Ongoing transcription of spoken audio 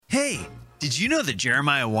Did you know that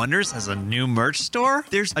Jeremiah Wonders has a new merch store?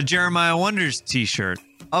 There's a Jeremiah Wonders t-shirt,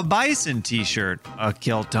 a Bison t-shirt, a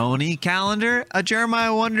Kill Tony calendar, a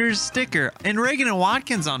Jeremiah Wonders sticker, and Reagan and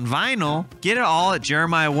Watkins on vinyl. Get it all at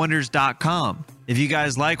jeremiahwonders.com. If you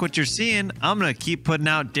guys like what you're seeing, I'm going to keep putting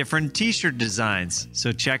out different t-shirt designs.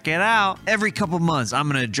 So check it out. Every couple months, I'm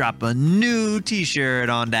going to drop a new t-shirt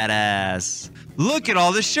on that ass. Look at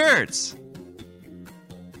all the shirts.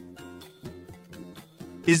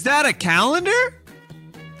 Is that a calendar?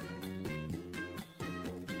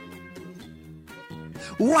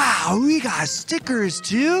 Wow, we got stickers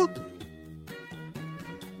too.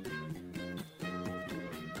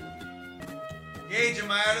 Gage,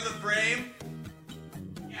 am I out of the frame?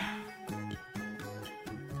 Yeah.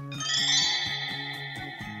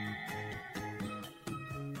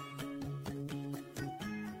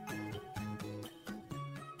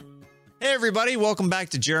 Hey everybody, welcome back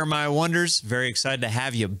to Jeremiah Wonders. Very excited to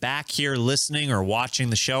have you back here listening or watching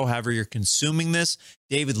the show, however you're consuming this.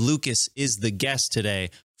 David Lucas is the guest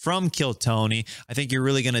today from Kill Tony. I think you're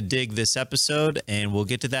really going to dig this episode, and we'll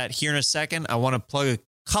get to that here in a second. I want to plug a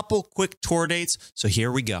couple quick tour dates, so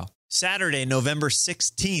here we go. Saturday, November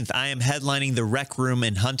 16th, I am headlining the Rec Room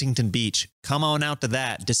in Huntington Beach. Come on out to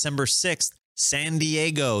that. December 6th, San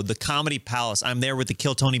Diego, the Comedy Palace. I'm there with the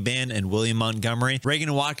Kill Tony Band and William Montgomery. Reagan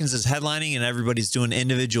and Watkins is headlining, and everybody's doing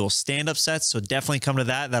individual stand-up sets, so definitely come to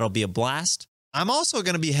that. That'll be a blast. I'm also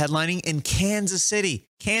going to be headlining in Kansas City.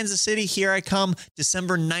 Kansas City, here I come,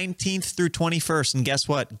 December 19th through 21st. And guess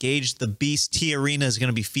what? Gage the Beast T Arena is going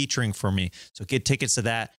to be featuring for me. So get tickets to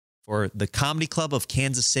that for the Comedy Club of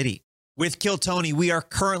Kansas City. With Kill Tony, we are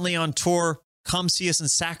currently on tour. Come see us in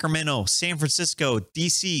Sacramento, San Francisco,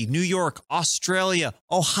 DC, New York, Australia,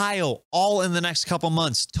 Ohio, all in the next couple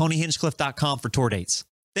months. TonyHinchcliffe.com for tour dates.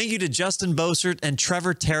 Thank you to Justin Bossert and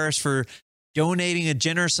Trevor Terrace for donating a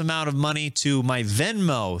generous amount of money to my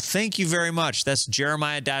Venmo. Thank you very much. That's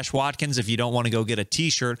Jeremiah-Watkins if you don't want to go get a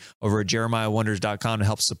t-shirt over at JeremiahWonders.com to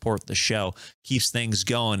help support the show. Keeps things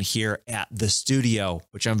going here at the studio,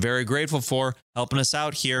 which I'm very grateful for, helping us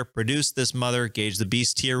out here, produce this mother, Gage the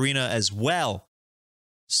Beast T Arena as well.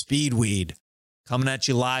 Speedweed, coming at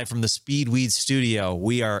you live from the Speedweed studio.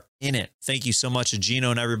 We are in it. Thank you so much to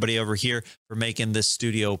Gino and everybody over here for making this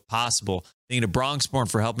studio possible. Thank you to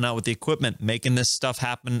Bronxborn for helping out with the equipment, making this stuff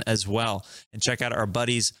happen as well. And check out our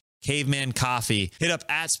buddies, Caveman Coffee. Hit up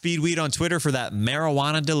at Speedweed on Twitter for that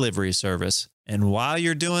marijuana delivery service. And while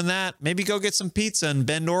you're doing that, maybe go get some pizza in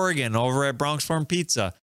Bend, Oregon over at Bronxborn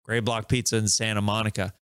Pizza, Gray Block Pizza in Santa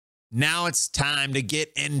Monica. Now it's time to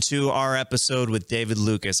get into our episode with David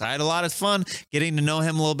Lucas. I had a lot of fun getting to know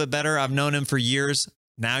him a little bit better. I've known him for years.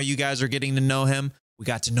 Now you guys are getting to know him. We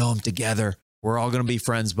got to know him together. We're all going to be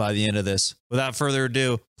friends by the end of this. Without further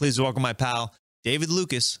ado, please welcome my pal, David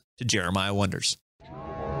Lucas, to Jeremiah Wonders.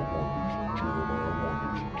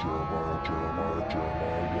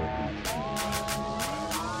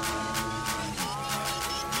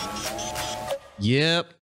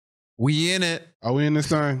 Yep. We in it. Are we in this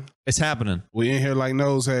thing? It's happening. We in here like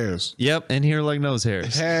nose hairs. Yep, in here like nose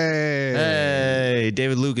hairs. Hey. Hey,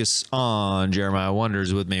 David Lucas on Jeremiah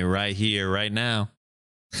Wonders with me right here, right now.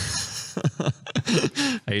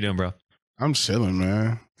 How you doing, bro? I'm chilling,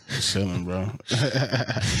 man. I'm chilling, bro.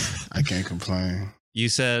 I can't complain. You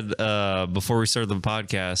said before we started the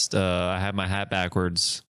podcast, I had my hat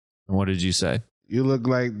backwards. And what did you say? You look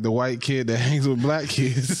like the white kid that hangs with black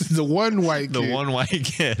kids. The one white kid. The one white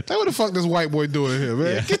kid. Hey, what the fuck this white boy doing here,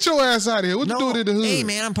 man? Yeah. Get your ass out of here. What you doing in the hood? Hey,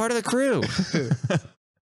 man, I'm part of the crew.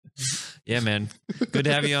 Yeah, man. Good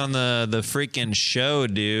to have you on the freaking show,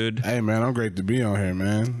 dude. Hey, man, I'm great to be on here,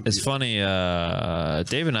 man. It's funny.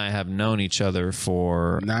 Dave and I have known each other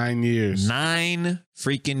for 9 years. 9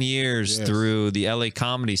 freaking years through the LA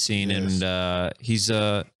comedy scene. Yes. And he's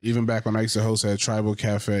even back when I used to host at Tribal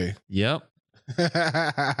Cafe. Yep.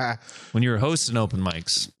 When you were hosting open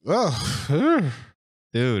mics. Oh,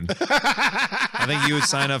 dude. I think you would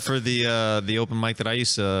sign up for the open mic that I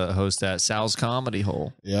used to host at Sal's Comedy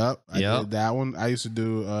Hole. Yep. I did that one. I used to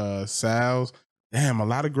do Sal's. Damn, a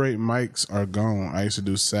lot of great mics are gone. I used to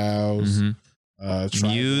do Sal's. Mm-hmm.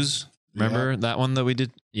 Muse. Remember that one that we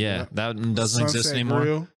did? Yeah. That one doesn't exist anymore.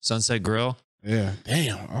 Grill. Sunset Grill. Yeah.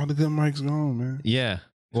 Damn, all the good mics gone, man. Yeah.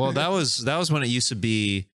 Well, that was when it used to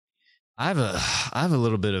be. I have a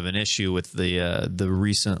little bit of an issue with the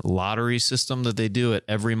recent lottery system that they do at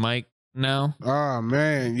every mic now. Oh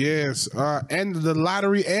man, yes. And the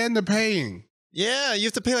lottery and the paying. Yeah, you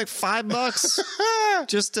have to pay like $5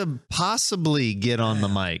 just to possibly get on the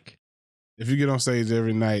mic. If you get on stage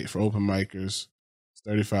every night for open micers, it's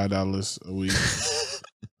 $35 a week.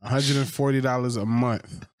 $140 a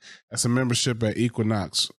month. That's a membership at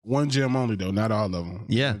Equinox. One gym only though, not all of them.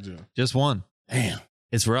 Yeah, just one. Damn,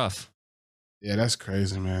 it's rough. Yeah, that's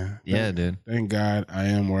crazy, man. Yeah, dude. Thank God I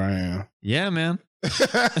am where I am. Yeah, man.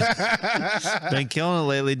 Been killing it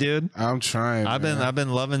lately, dude. I'm trying. I've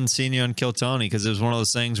been loving seeing you on Kill Tony because it was one of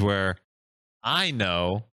those things where I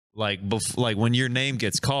know, like when your name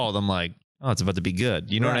gets called, I'm like, oh, it's about to be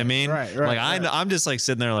good. You know what I mean? Right. Like I'm just like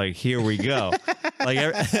sitting there, like, here we go. Like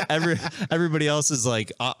everybody else is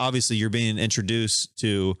like, obviously you're being introduced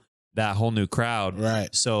to that whole new crowd,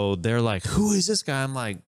 right? So they're like, who is this guy? I'm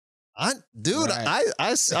like, I've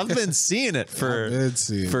been seeing it for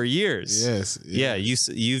years. Yes. Yeah.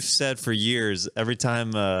 You've said for years, every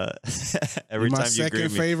time my you second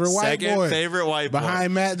favorite white boy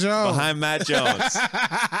behind Matt Jones.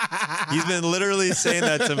 He's been literally saying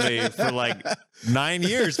that to me for like 9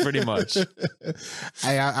 years, pretty much.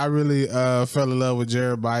 I really fell in love with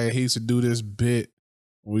Jeremiah. He used to do this bit.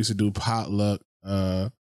 We used to do potluck.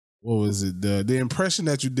 What was it? The impression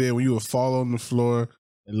that you did when you would fall on the floor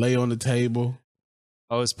and lay on the table.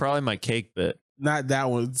 Oh, it's probably my cake bit. Not that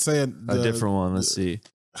one. Say a different one. Let's see.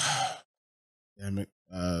 Damn it.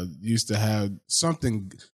 Used to have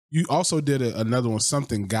something. You also did another one,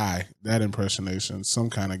 something guy. That impersonation.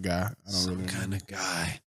 Some kind of guy. I don't really know. Some kind of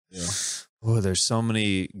guy. Yeah. Oh, there's so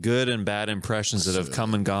many good and bad impressions that have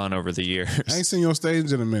come and gone over the years. I ain't seen you on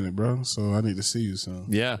stage in a minute, bro. So I need to see you soon.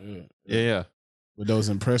 Yeah. But those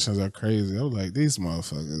impressions are crazy. I was like, these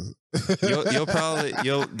motherfuckers.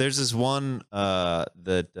 There's this one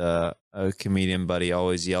that a comedian buddy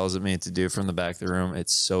always yells at me to do from the back of the room.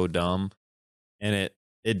 It's so dumb, and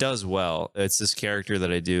it does well. It's this character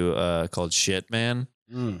that I do called Shit Man.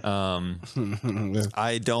 I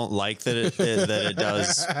don't like that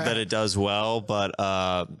it does well, but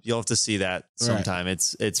you'll have to see that sometime. Right.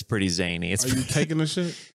 It's pretty zany. Are you taking the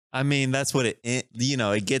shit? I mean, that's what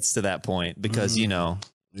it gets to that point because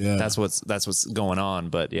that's what's going on.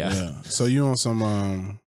 But yeah. So you on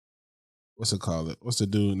some what's it called? What's the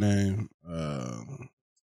dude name?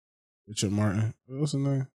 Richard Martin. What's his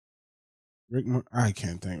name? Rick Martin. I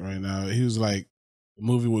can't think right now. He was like the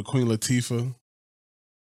movie with Queen Latifah.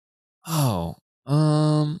 Oh,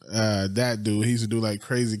 that dude. He used to do like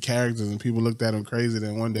crazy characters, and people looked at him crazy.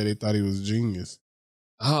 Then one day they thought he was a genius.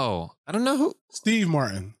 Oh, I don't know who. Steve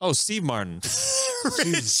Martin. Oh, Steve Martin.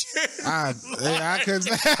 I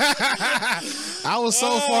was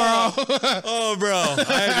so far off. Oh, bro.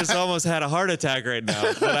 I just almost had a heart attack right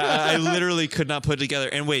now. But I literally could not put it together.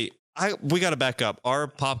 And wait, we got to back up. Our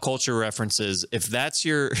pop culture references, if that's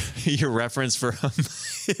your reference for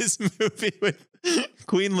his movie with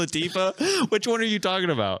Queen Latifah, which one are you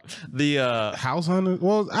talking about? The House Hunter?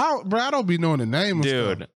 Well, I don't be knowing the name of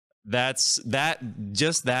dude. Stuff.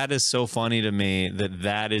 That is so funny to me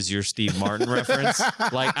that is your Steve Martin reference.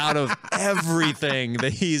 Like out of everything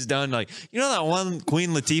that he's done, like, you know that one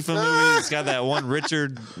Queen Latifah movie that's got that one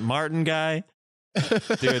Richard Martin guy?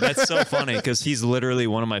 Dude, that's so funny because he's literally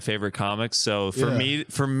one of my favorite comics. So for me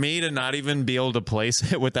to not even be able to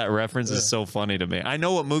place it with that reference is so funny to me. I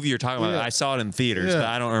know what movie you're talking about. I saw it in theaters, but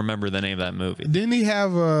I don't remember the name of that movie. Didn't he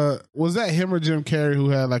have was that him or Jim Carrey who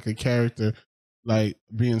had like a character like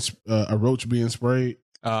being a roach being sprayed?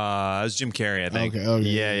 It was Jim Carrey, I think. Okay.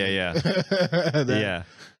 Yeah.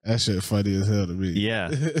 That shit funny as hell to me.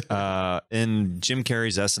 Yeah. In Jim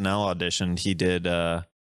Carrey's SNL audition, he did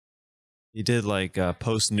like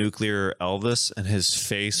post-nuclear Elvis, and his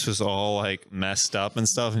face was all like messed up and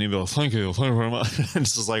stuff, and he'd be like, thank you very much. And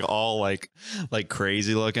just like all like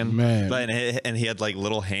crazy looking, man. And he had like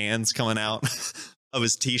little hands coming out of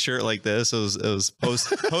his t-shirt like this. It was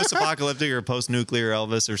post-apocalyptic or post-nuclear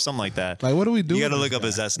Elvis or something like that. Like, what do we do? You got to look up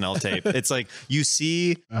his SNL tape. It's like you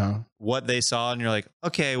see what they saw, and you're like,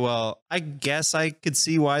 okay, well, I guess I could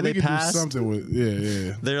see why they passed. Do something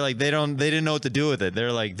with They're like they didn't know what to do with it.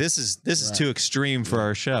 They're like, this is too extreme for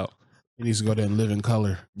our show. He needs to go there and Live in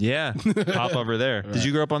Color. Yeah, pop over there. Right. Did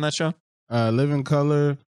you grow up on that show? Live in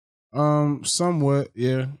Color, somewhat.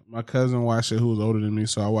 Yeah, my cousin watched it, who was older than me,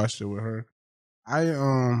 so I watched it with her. I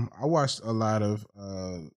watched a lot of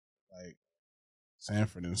like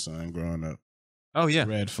Sanford and Son growing up. Oh yeah,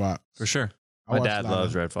 Red Fox for sure. My dad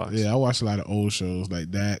loves Red Fox. Yeah, I watched a lot of old shows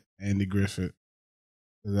like that. Andy Griffith.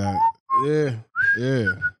 Yeah.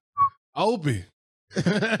 Opie.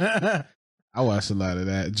 I watched a lot of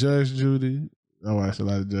that. Judge Judy. I watched a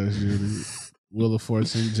lot of Judge Judy. Wheel of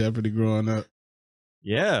Fortune, Jeopardy growing up.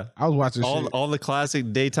 Yeah, I was watching all the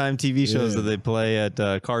classic daytime TV shows that they play at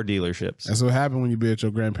car dealerships. That's what happened when you be at your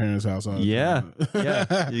grandparents' house. Yeah,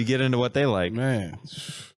 you get into what they like, man.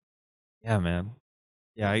 Yeah, man.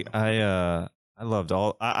 Yeah, I I loved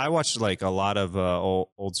I watched like a lot of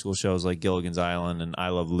old school shows like Gilligan's Island and I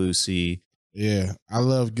Love Lucy. Yeah, I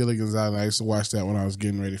love Gilligan's Island. I used to watch that when I was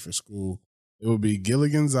getting ready for school. It would be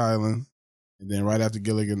Gilligan's Island, and then right after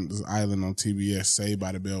Gilligan's Island on TBS, Saved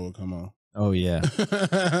by the Bell would come on. Oh yeah,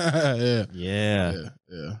 yeah.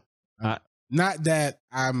 Not that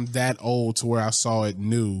I'm that old to where I saw it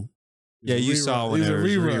new. Yeah, you saw when it was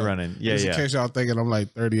rerunning. Yeah, Just in case y'all thinking I'm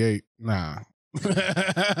like 38. Nah.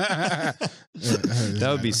 That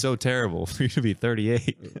would be so terrible for you to be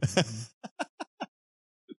 38.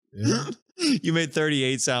 Yeah. You made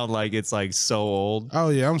 38 sound like it's like so old. Oh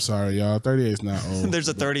yeah, I'm sorry, y'all. 38 is not old. There's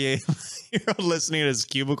a 38-year-old listening in his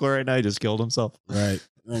cubicle right now. He just killed himself. Right.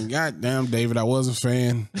 And goddamn, David, I was a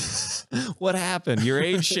fan. What happened? You're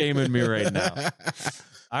age shaming me right now.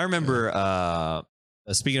 I remember,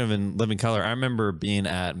 speaking of In Living Color, I remember being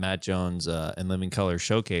at Matt Jones' In Living Color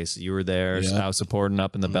showcase. You were there. Yep. I was supporting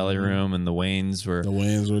up in the belly room, and the Waynes were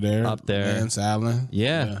there. Up there. Lance Allen.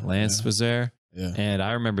 Yeah, Lance was there. Yeah. And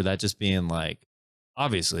I remember that just being like,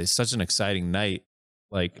 obviously, such an exciting night.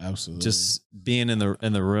 Like, absolutely, just being in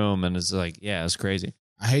the room, and it's like, yeah, it's crazy.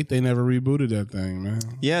 I hate they never rebooted that thing, man.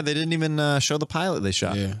 Yeah, they didn't even show the pilot they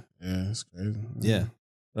shot. Yeah, it's crazy. Yeah,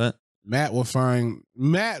 but Matt will.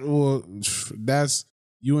 That's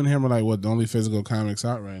you and him are like what the only physical comics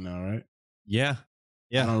out right now, right? Yeah.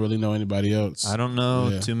 I don't really know anybody else. I don't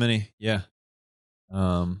know too many. Yeah.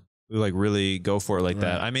 Who like really go for it like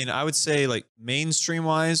that. I mean, I would say like mainstream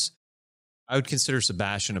wise, I would consider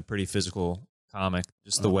Sebastian a pretty physical comic,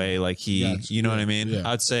 just the way like he, you know what I mean? Yeah.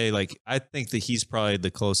 I'd say like, I think that he's probably the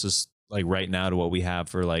closest like right now to what we have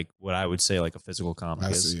for like what I would say like a physical comic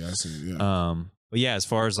is. I see. Yeah. But yeah, as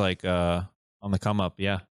far as like on the come up,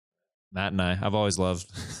 yeah, Matt and I've always loved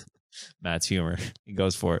Matt's humor. He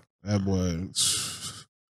goes for it. That boy.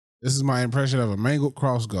 This is my impression of a mangled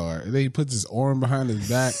cross guard. And then he puts his arm behind his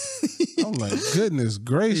back. I'm like, goodness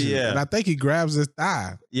gracious. Yeah. And I think he grabs his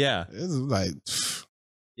thigh. Yeah. It's like,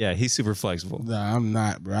 yeah, he's super flexible. Nah, I'm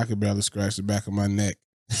not, bro. I could barely scratch the back of my neck.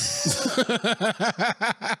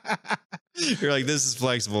 You're like, this is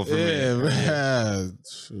flexible for me. Man.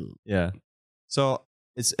 Yeah. So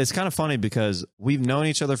it's kind of funny because we've known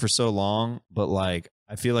each other for so long, but like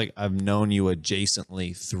I feel like I've known you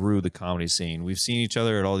adjacently through the comedy scene. We've seen each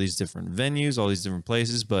other at all these different venues, all these different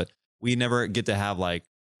places, but we never get to have like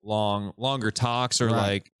longer talks or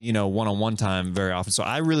like, you know, one-on-one time very often. So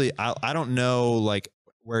I don't know like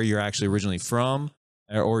where you're actually originally from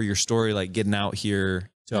or your story like getting out here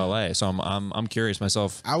to LA. So I'm curious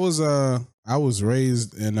myself. I was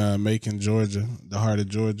raised in Macon, Georgia, the heart of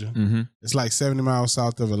Georgia. Mm-hmm. It's like 70 miles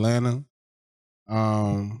south of Atlanta.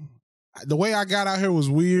 The way I got out here was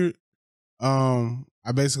weird.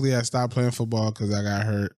 I basically had stopped playing football because I got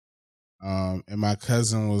hurt. And my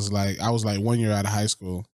cousin was like, I was like 1 year out of high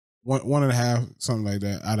school, one and a half, something like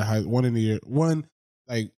that, out of high, 1 in the year,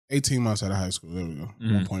 like 18 months out of high school. There we go.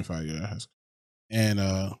 1.5 year out of high school. And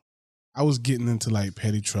I was getting into like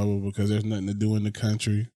petty trouble because there's nothing to do in the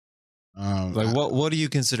country. What do you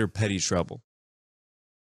consider petty trouble?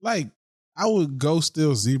 Like I would go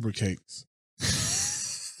steal zebra cakes.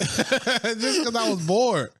 Just because I was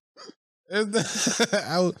bored.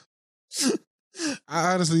 I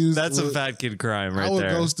honestly that's a fat kid crime right there.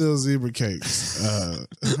 I would go steal zebra cakes.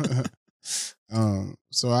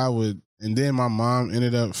 So I would, and then my mom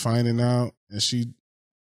ended up finding out, and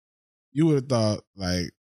you would have thought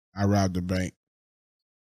like I robbed a bank.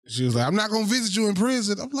 She was like, "I'm not gonna visit you in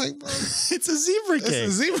prison." I'm like, "Bro, it's a zebra cake. It's a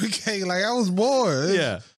zebra cake." Like I was bored.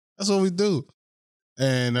 That's what we do.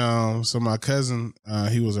 And so my cousin,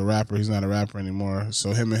 he was a rapper. He's not a rapper anymore.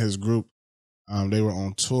 So him and his group, they were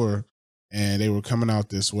on tour, and they were coming out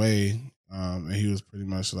this way. And he was pretty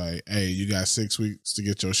much like, "Hey, you got 6 weeks to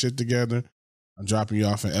get your shit together. I'm dropping you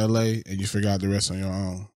off in LA, and you figure out the rest on your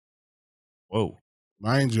own." Whoa.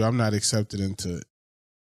 Mind you, I'm not accepted into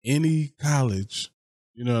any college.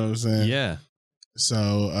 You know what I'm saying? Yeah.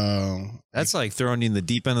 So that's like throwing you in the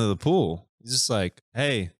deep end of the pool. It's just like,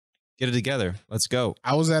 hey, get it together. Let's go.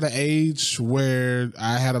 I was at an age where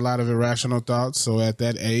I had a lot of irrational thoughts. So at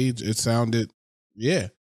that age, it sounded,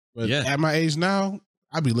 But at my age now,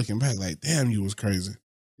 I'd be looking back like, damn, you was crazy.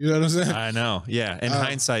 You know what I'm saying? I know. Yeah. In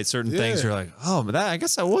hindsight, certain things are like, oh, but I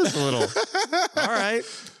guess I was a little. All right.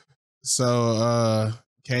 So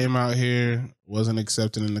came out here, wasn't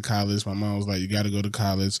accepted into college. My mom was like, you got to go to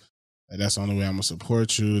college. Like, that's the only way I'm going to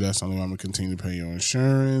support you. That's the only way I'm going to continue to pay your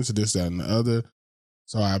insurance, this, that, and the other.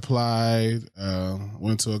 So I applied,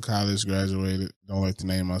 went to a college, graduated. Don't like to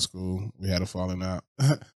name my school. We had a falling out.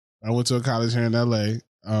 I went to a college here in LA.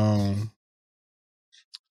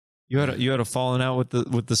 You had a falling out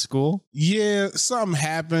with the school? Yeah, something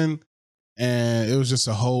happened, and it was just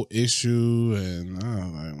a whole issue, and I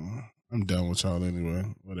was like, I'm done with y'all anyway.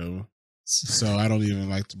 Whatever. So I don't even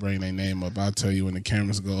like to bring their name up. I'll tell you when the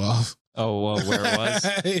cameras go off. Oh, well, where it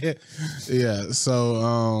was? yeah.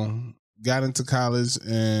 So got into college,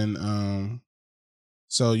 and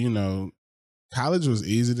so college was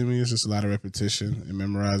easy to me. It's just a lot of repetition and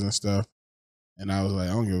memorizing stuff. And I was like,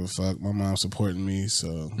 I don't give a fuck. My mom's supporting me,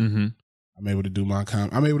 so I'm able to do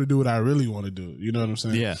I'm able to do what I really want to do. You know what I'm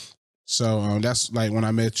saying? Yeah. So that's like when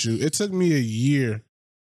I met you. It took me a year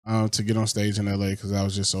to get on stage in LA because I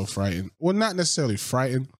was just so frightened. Well, not necessarily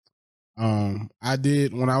frightened. I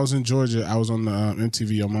did when I was in Georgia. I was on the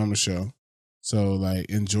MTV Your Mama show. So like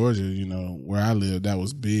in Georgia, where I lived, that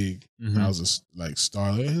was big. I was a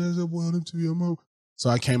star. Like, hey, there's a boy on MTV Your Mama. So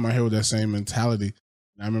I came out here with that same mentality.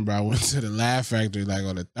 And I remember I went to the Laugh Factory like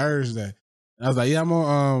on a Thursday. And I was like, yeah, I'm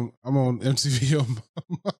on MTV Your Mama.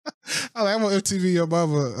 I'm on MTV Your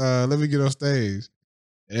Mama. Let me get on stage.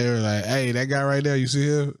 And they were like, hey, that guy right there, you see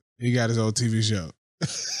him? He got his own TV show.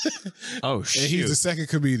 Oh, shit. And he's the second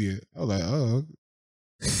comedian. I was like, oh.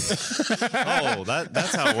 Oh,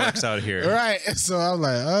 that's how it works out here. Right. So I was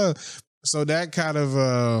like, oh. So that kind of,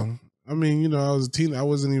 I was a teen. I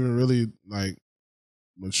wasn't even really like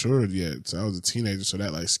matured yet. So I was a teenager. So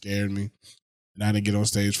that like scared me. And I didn't get on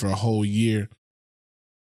stage for a whole year.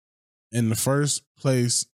 And the first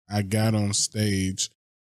place I got on stage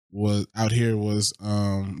was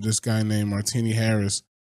this guy named Martini Harris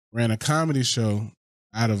ran a comedy show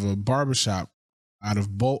out of a barbershop out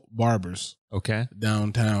of Bolt Barbers. Okay.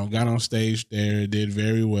 Downtown. Got on stage there, did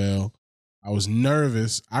very well. I was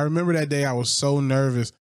nervous. I remember that day I was so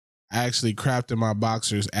nervous. I actually crapped in my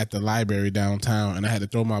boxers at the library downtown and I had to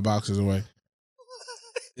throw my boxers away.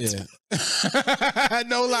 Yeah.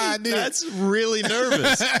 No lie, I did. That's really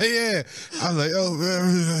nervous. Yeah. I was like, oh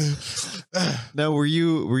man. Now, what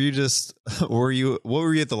were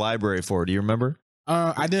you at the library for? Do you remember?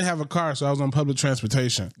 I didn't have a car, so I was on public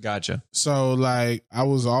transportation. Gotcha. So like I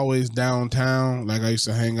was always downtown. Like I used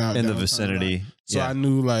to hang out in the downtown, vicinity. right? So I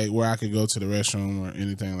knew like where I could go to the restroom or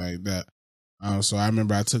anything like that. So I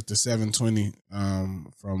remember I took the 720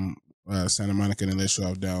 from Santa Monica and let you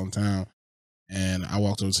off downtown. And I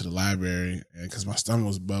walked over to the library because my stomach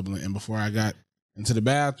was bubbling. And before I got into the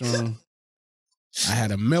bathroom, I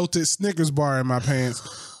had a melted Snickers bar in my pants.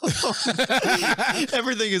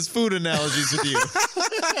 Everything is food analogies with you.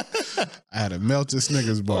 I had a melted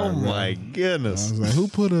Snickers bar. Oh, my goodness. I was like, who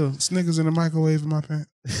put a Snickers in the microwave in my pants?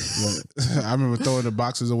 I remember throwing the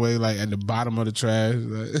boxes away like at the bottom of the trash.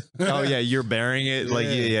 Like, oh, yeah, you're burying it? Yeah. Like,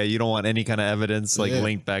 yeah, you don't want any kind of evidence like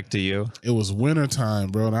linked back to you. It was wintertime,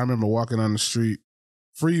 bro. And I remember walking on the street,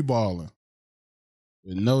 free balling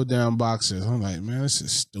with no damn boxers. I'm like, man, this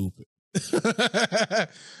is stupid.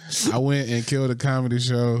 I went and killed a comedy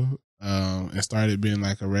show and started being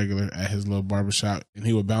like a regular at his little barbershop, and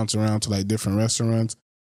he would bounce around to like different restaurants.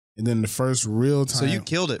 And then the first real time, so you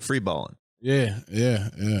killed it free balling. Yeah.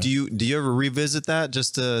 Do you ever revisit that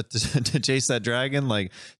just to chase that dragon?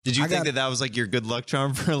 Like, did you think that was like your good luck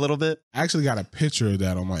charm for a little bit? I actually got a picture of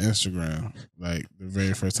that on my Instagram, like the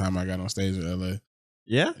very first time I got on stage in LA.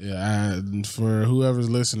 Yeah, for whoever's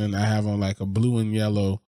listening, I have on like a blue and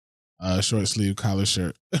yellow short sleeve collar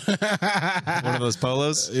shirt. One of those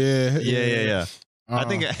polos? Yeah. I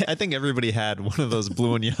think everybody had one of those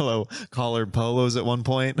blue and yellow collared polos at one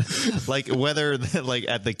point. Like whether like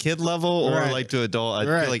at the kid level or like to adult, I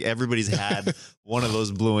feel like everybody's had one of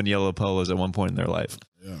those blue and yellow polos at one point in their life.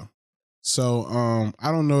 Yeah. So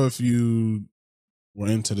I don't know if you were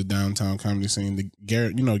into the downtown comedy scene. The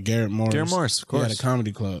Garrett Morris. Garrett Morris, of course. He had a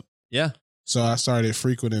comedy club. Yeah. So I started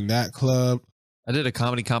frequenting that club. I did a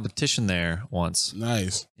comedy competition there once.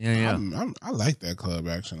 Nice. Yeah. I like that club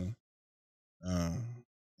actually.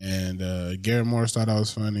 And Garrett Morris thought I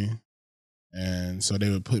was funny. And so they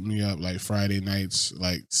would put me up like Friday nights,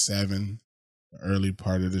 like 7, the early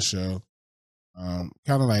part of the show. Kind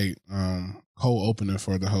of like co-opening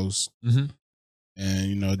for the host. Mm-hmm.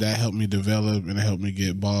 And, that helped me develop and it helped me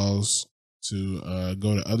get balls to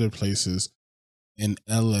go to other places in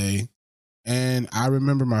LA. And I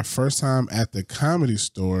remember my first time at the Comedy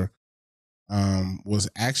Store was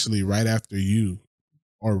actually right after you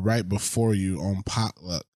or right before you on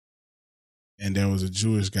Potluck. And there was a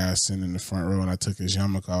Jewish guy sitting in the front row and I took his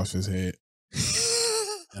yarmulke off his head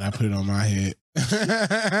and I put it on my head.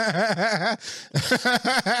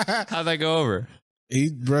 How'd that go over?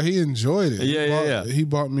 He enjoyed it. Yeah. He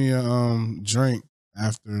bought me a drink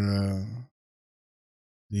after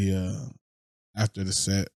the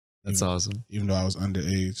set. That's awesome. Even though I was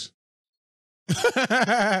underage.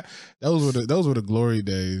 those were the glory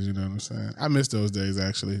days. You know what I'm saying? I miss those days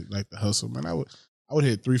actually, like the hustle, man. I would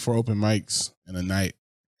hit 3-4 open mics in a night.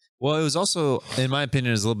 Well, it was also, in my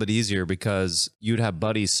opinion, it was a little bit easier because you'd have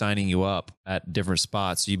buddies signing you up at different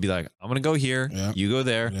spots. So you'd be like, I'm going to go here. Yep. You go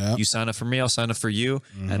there. Yep. You sign up for me. I'll sign up for you.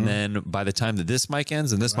 And then by the time that this mic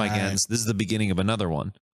ends and this mic ends, this is the beginning of another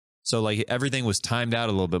one. So like everything was timed out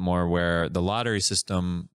a little bit more, where the lottery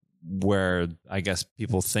system, where I guess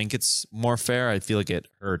people think it's more fair, I feel like it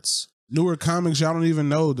hurts. Newer comics, y'all don't even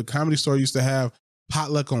know. The Comedy Store used to have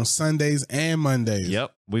potluck on Sundays and Mondays.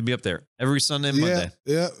 Yep, we'd be up there every Sunday and Monday.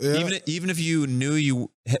 Yeah. Even if you knew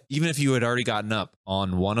even if you had already gotten up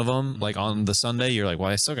on one of them, like on the Sunday, you're like, well,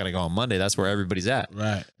 I still got to go on Monday. That's where everybody's at.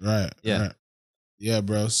 Yeah,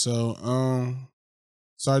 bro. So,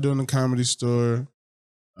 started doing the Comedy Store,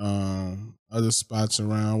 other spots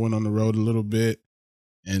around. Went on the road a little bit,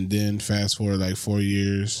 and then fast forward like 4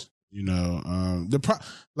 years. You know,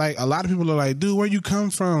 like a lot of people are like, dude, where you come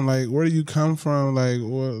from? Like, where do you come from? Like,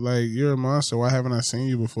 like you're a monster. Why haven't I seen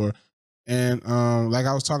you before? And like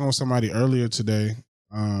I was talking with somebody earlier today.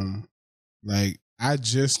 Like I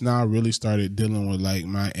just now really started dealing with like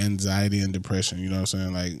my anxiety and depression. You know what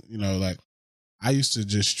I'm saying? Like, you know, like I used to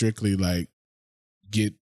just strictly like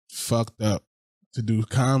get fucked up to do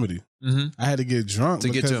comedy. Mm-hmm. I had to get drunk to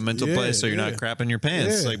get to a mental place so you're not crapping your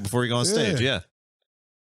pants like before you go on stage. Yeah.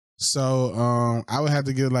 So I would have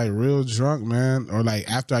to get like real drunk, man, or like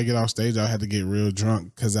after I get off stage, I had to get real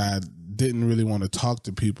drunk because I didn't really want to talk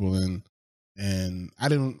to people, and I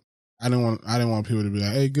didn't want people to be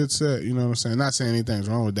like, hey, good set, you know what I'm saying? Not saying anything's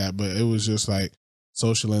wrong with that, but it was just like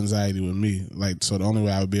social anxiety with me. Like, so the only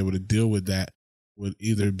way I would be able to deal with that would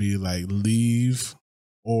either be like leave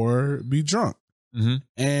or be drunk. Mm-hmm.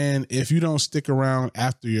 And if you don't stick around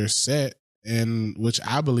after your set, and which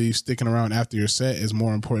I believe sticking around after your set is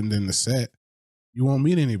more important than the set, you won't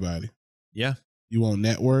meet anybody. Yeah. You won't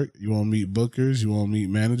network. You won't meet bookers. You won't meet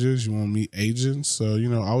managers. You won't meet agents. So, you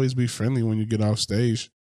know, always be friendly when you get off stage.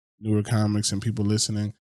 Newer comics and people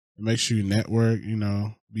listening. And make sure you network, you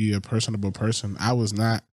know, be a personable person. I was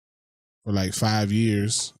not for like 5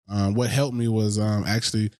 years. What helped me was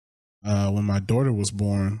actually when my daughter was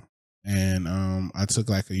born, and I took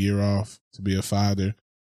like a year off to be a father.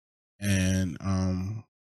 And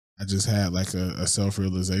I just had like a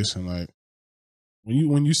self-realization, like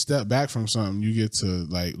when you step back from something, you get to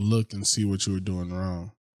like look and see what you were doing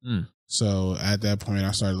wrong. So at that point, I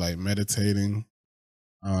started like meditating.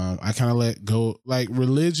 I kind of let go. Like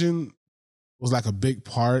religion was like a big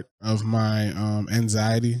part of my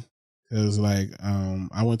anxiety, because like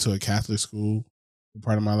I went to a Catholic school for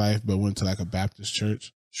part of my life, but went to like a Baptist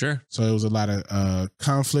church. Sure. So it was a lot of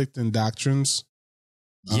conflict in doctrines.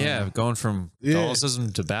 Yeah, going from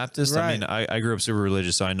Catholicism to Baptist. Right. I mean, I grew up super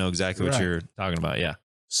religious, so I know exactly what you're talking about. Yeah.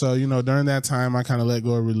 So, you know, during that time, I kind of let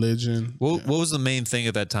go of religion. What was the main thing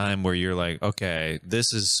at that time where you're like, okay,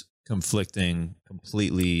 this is conflicting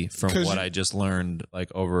completely from what I just learned,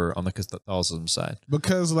 like over on the Catholicism side?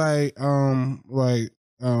 Because at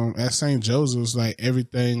St. Joseph's, like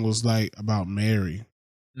everything was like about Mary.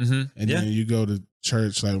 Mm-hmm. And then you go to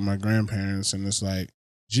church like with my grandparents, and it's like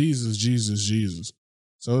Jesus, Jesus, Jesus.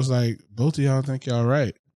 So it's like, both of y'all think y'all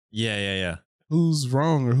right. Yeah. Who's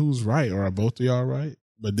wrong or who's right? Or are both of y'all right?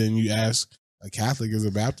 But then you ask a Catholic, is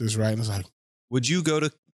a Baptist right? And it's like, would you go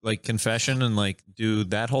to like confession and like do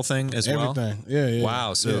that whole thing as well? Everything. Yeah.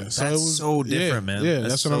 Wow. So that's so different, man. Yeah,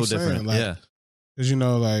 that's what I'm saying. Like, yeah. Because, you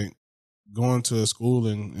know, like going to a school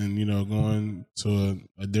and you know, going to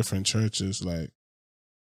a different church is like.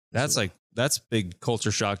 That's big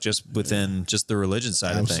culture shock just within just the religion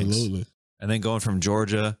side of things. Absolutely. And then going from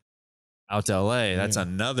Georgia out to LA, that's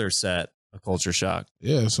another set of culture shock.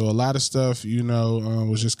 Yeah. So a lot of stuff, you know,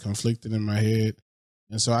 was just conflicted in my head.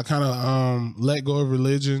 And so I kind of let go of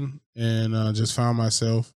religion and just found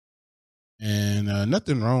myself. And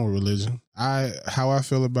nothing wrong with religion. How I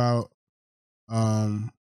feel about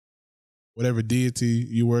whatever deity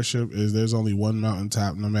you worship is there's only one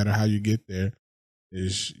mountaintop, no matter how you get there,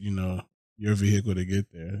 is, you know, your vehicle to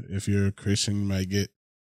get there. If you're a Christian, you might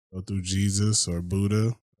go through Jesus or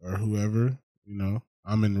Buddha or whoever, you know.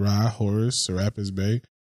 I'm in Ra, Horus, Serapis Bay,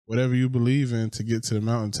 whatever you believe in to get to the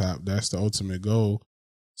mountaintop. That's the ultimate goal.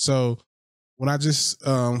 So when I just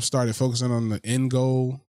started focusing on the end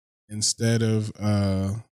goal instead of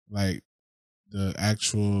like the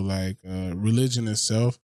actual like religion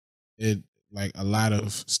itself, it like a lot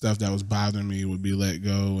of stuff that was bothering me would be let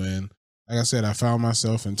go. And like I said, I found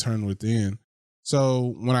myself and turned within.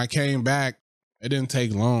 So when I came back, it didn't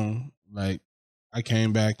take long. Like I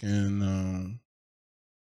came back in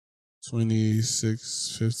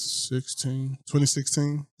 2016.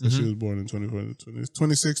 2016. She was born in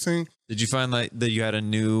 2016. Did you find that you had a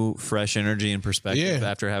new, fresh energy and perspective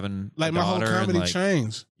after having like a my whole daughter comedy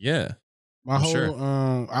changed? Yeah, my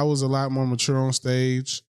whole I was a lot more mature on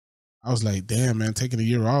stage. I was like, damn, man, taking a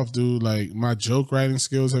year off, dude. Like my joke writing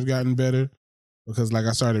skills have gotten better because like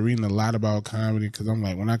I started reading a lot about comedy because I'm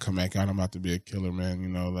like, when I come back out, I'm about to be a killer, man.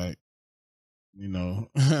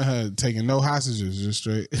 Taking no hostages, just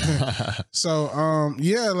straight. So,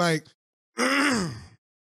 like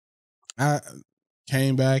I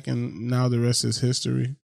came back and now the rest is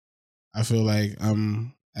history. I feel like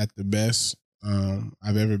I'm at the best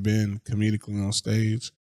I've ever been comedically on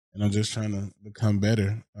stage, and I'm just trying to become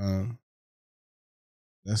better.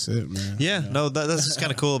 That's it, man. Yeah, no, that's just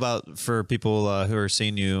kind of cool for people who are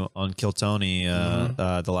seeing you on Kill Tony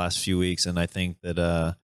the last few weeks, and I think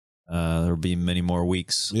that there'll be many more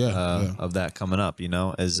weeks of that coming up.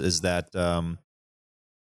 Is that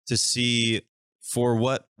to see for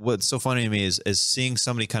what's so funny to me is seeing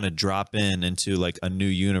somebody kind of drop into like a new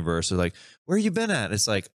universe. Or like, where you been at? It's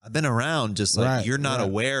like, I've been around, just like you're not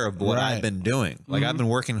aware of what I've been doing. Like I've been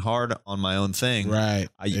working hard on my own thing. Right.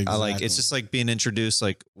 I like, it's just like being introduced,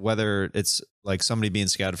 like whether it's like somebody being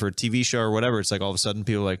scouted for a TV show or whatever. It's like all of a sudden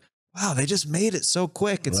people are like, wow, they just made it so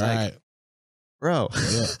quick. It's like, bro.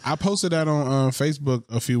 I posted that on Facebook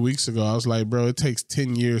a few weeks ago. I was like, bro, it takes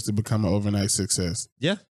 10 years to become an overnight success.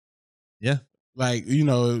 Yeah. Yeah. Like,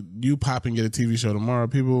 you pop and get a TV show tomorrow.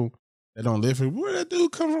 People that don't live here, where that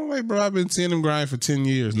dude come from? Like, bro, I've been seeing him grind for 10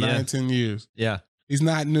 years, 10 years. Yeah. He's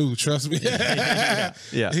not new, trust me. Yeah.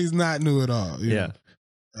 He's not new at all. Yeah.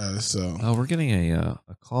 We're getting a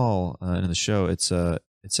call in the show. It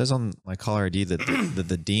says on my caller ID that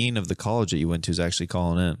the dean of the college that you went to is actually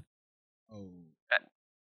calling in.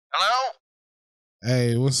 Hello?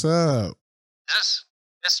 Hey, what's up? Is this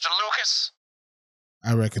Mr. Lucas?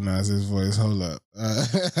 I recognize his voice. Hold up.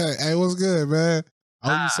 Hey, what's good, man?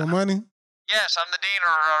 Owe you some money? Yes, I'm the dean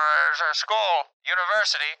of school,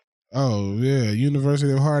 university. Oh, yeah,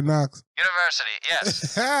 University of Hard Knocks. University,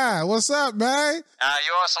 yes. What's up, man?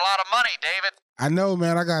 You owe us a lot of money, David. I know,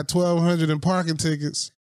 man. I got 1,200 in parking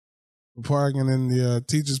tickets for parking in the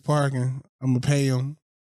teachers' parking. I'm going to pay them.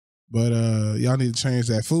 But y'all need to change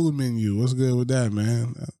that food menu. What's good with that,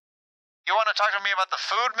 man? You want to talk to me about the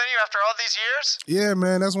food menu after all these years? Yeah,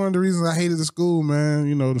 man. That's one of the reasons I hated the school, man.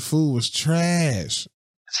 The food was trash.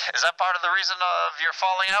 Is that part of the reason of your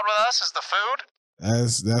falling out with us, is the food?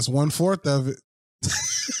 That's 1/4 of it.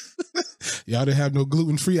 Y'all didn't have no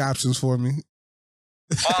gluten-free options for me.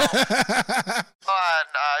 Well,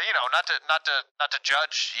 not to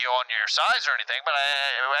judge you on your size or anything, but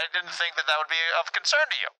I didn't think that would be of concern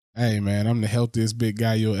to you. Hey, man, I'm the healthiest big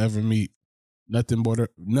guy you'll ever meet. Nothing but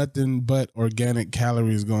organic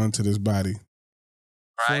calories going to this body.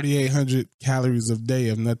 Right. 4,800 calories a day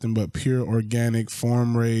of nothing but pure organic,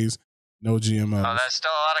 farm raised, no GMO. Oh, that's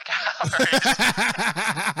still a lot of calories.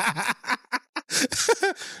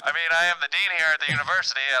 I mean, I am the dean here at the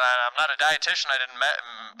university, and I'm not a dietitian. I didn't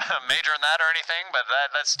major in that or anything, but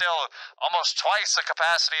that's still almost twice the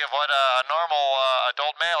capacity of what a normal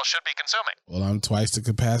adult male should be consuming. Well, I'm twice the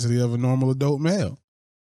capacity of a normal adult male.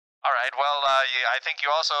 All right. Well, I think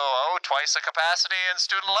you also owe twice the capacity in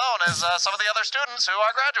student loan as some of the other students who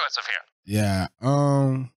are graduates of here. Yeah.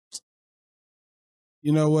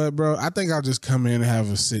 You know what, bro? I think I'll just come in and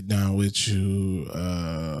have a sit down with you.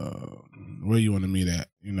 Where you want to meet at?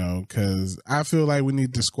 Because I feel like we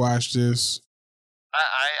need to squash this.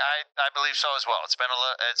 I believe so as well. It's been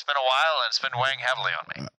a while, and it's been weighing heavily on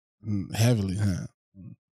me. Heavily, huh?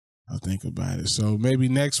 I'll think about it. So maybe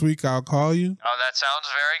next week I'll call you. Oh, that sounds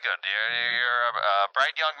very good. You're a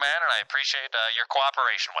bright young man, and I appreciate your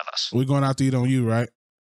cooperation with us. We're going out to eat on you, right?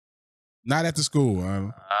 Not at the school. All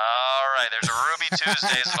right. There's a Ruby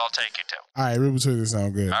Tuesdays that I'll take you to. All right. Ruby Tuesdays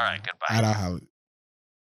sound good. All right. Goodbye. I'll holler.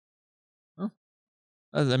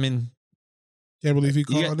 I mean, can't believe he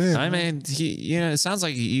called in. I mean, it sounds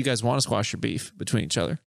like you guys want to squash your beef between each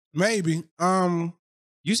other. Maybe.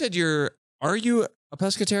 You said are you a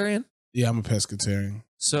pescatarian? Yeah, I'm a pescatarian.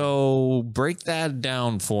 So break that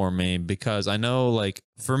down for me, because I know, like,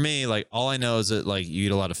 for me, like, all I know is that, like, you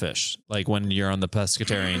eat a lot of fish, like, when you're on the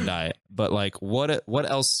pescatarian diet. But, like, what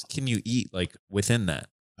else can you eat, like, within that?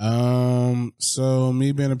 So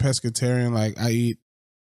me being a pescatarian, like, I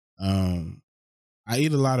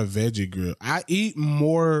eat a lot of veggie grill. I eat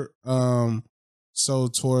more so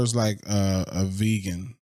towards like a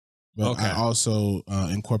vegan, but I also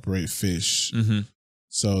incorporate fish. Mm-hmm.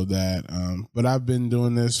 So that but I've been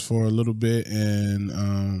doing this for a little bit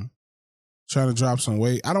and trying to drop some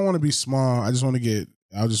weight. I don't want to be small. I just want to get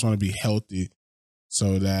I just want to be healthy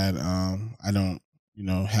so that I don't,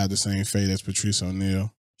 have the same fate as Patrice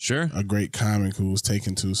O'Neal, Sure. a great comic who was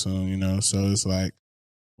taken too soon, So it's like,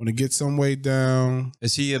 want to get some weight down.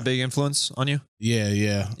 Is he a big influence on you?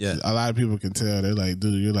 Yeah. A lot of people can tell. They're like,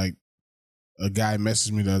 dude, you're like, a guy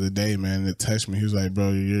messaged me the other day, man, that touched me. He was like,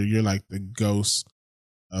 bro, you're like the ghost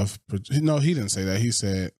of, no, he didn't say that. He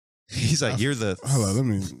said, He's like, you're the. Hold on, let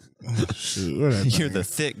me. Shoot, what that You're thing? the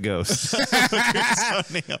thick ghost.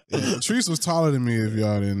 Yeah, Patrice was taller than me, if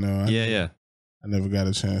y'all didn't know. Yeah. I never got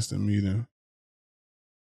a chance to meet him.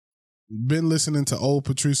 Been listening to old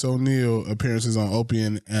Patrice O'Neal appearances on Opie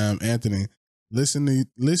and Anthony. Listening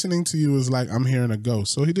to you is like I'm hearing a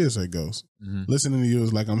ghost. So he did say ghost. Mm-hmm. Listening to you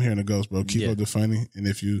is like I'm hearing a ghost, bro. Keep up the funny. And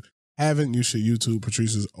if you haven't, you should YouTube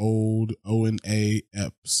Patrice's old O&A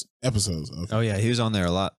episodes. Okay. Oh yeah, he was on there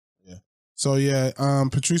a lot. Yeah. So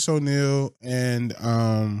Patrice O'Neal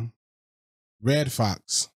and Red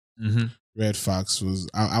Fox. Mm-hmm. Red Fox was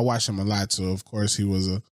I watched him a lot, so of course he was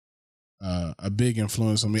a big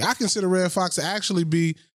influence on me. I consider Red Fox to actually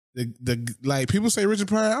be the like people say Richard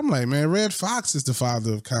Pryor. I'm like, man, Red Fox is the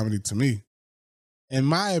father of comedy to me, in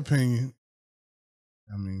my opinion.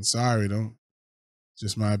 I mean, sorry, don't.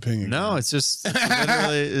 Just my opinion. No, it's just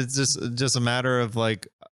literally, it's just a matter of like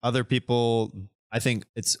other people. I think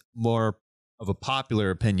it's more of a popular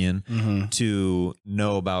opinion to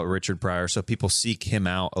know about Richard Pryor, so people seek him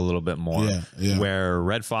out a little bit more. Yeah. Where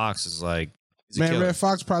Red Fox is like, man, Red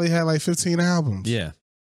Fox probably had like 15 albums. Yeah,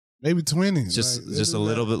 maybe 20. Just a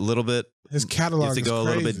little bit. His catalog. You have to go is a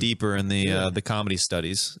little bit crazy. deeper in the comedy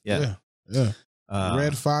studies. Yeah.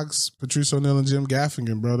 Red Fox, Patrice O'Neal, and Jim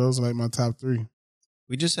Gaffigan, bro. Those are like my top 3.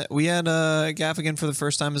 We had Gaffigan for the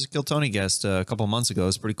first time as a Kill Tony guest a couple months ago. It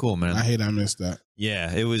was pretty cool, man. I missed that.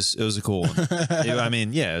 Yeah, it was a cool one. I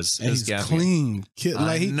mean, yeah, it was Gaffigan. Clean.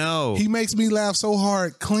 Like, he makes me laugh so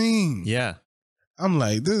hard. Clean. Yeah, I'm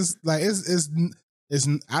like this. Like it's.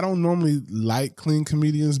 I don't normally like clean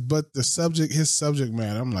comedians, but his subject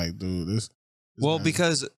matter. I'm like, dude, this. Well,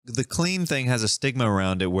 because the clean thing has a stigma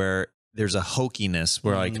around it where there's a hokiness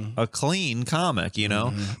where like a clean comic,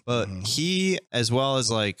 but he, as well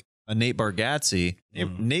as like a Nate Bargatze,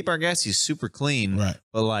 Nate Bargatze is super clean, right?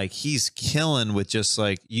 But like he's killing with just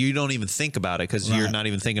like, you don't even think about it because you're not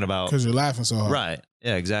even thinking about, because you're laughing so hard. Right.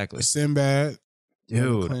 Yeah, exactly. Sinbad.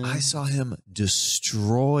 Dude, I saw him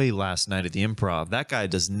destroy last night at the Improv. That guy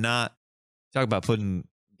does not talk about putting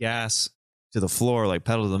gas to the floor, like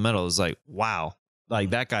pedal to the metal. It's like, wow. Like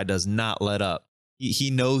that guy does not let up.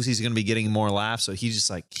 He knows he's going to be getting more laughs, so he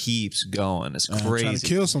just like keeps going. It's crazy. Trying to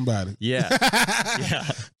kill somebody. Yeah. Yeah.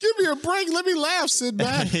 Give me a break. Let me laugh. Sit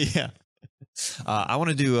back. Yeah. I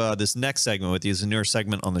want to do this next segment with you. It's a newer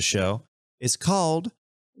segment on the show. It's called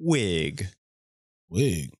Wig.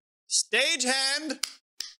 Wig. Stagehand.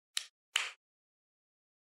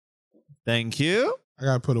 Thank you. I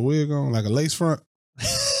got to put a wig on, like a lace front.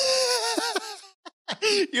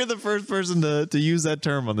 You're the first person to use that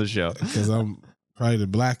term on the show. Because I'm probably the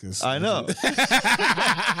blackest. I know.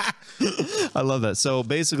 I love that. So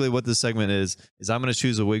basically what this segment is I'm going to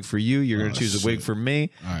choose a wig for you. You're going to choose a wig for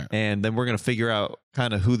me. All right. And then we're going to figure out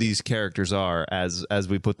kind of who these characters are as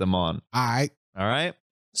we put them on. All right.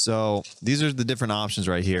 So these are the different options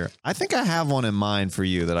right here. I think I have one in mind for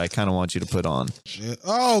you that I kind of want you to put on. Shit.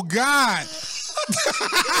 Oh, God.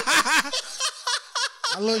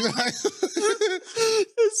 I look like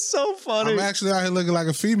it's so funny. I'm actually out here looking like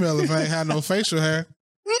a female if I ain't had no facial hair.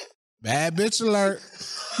 Bad bitch alert.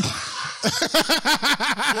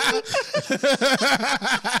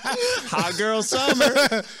 Hot girl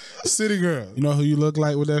summer. City girl. You know who you look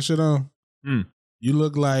like with that shit on? You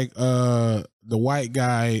look like the white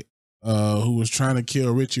guy who was trying to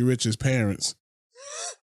kill Richie Rich's parents.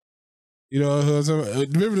 You know,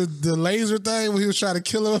 remember the laser thing when he was trying to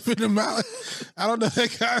kill him up in the mountain? I don't know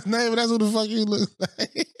that guy's name, but that's what the fuck you look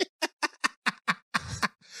like.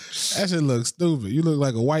 That shit looks stupid. You look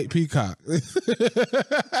like a white peacock.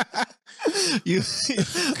 You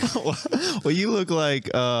look like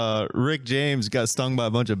Rick James got stung by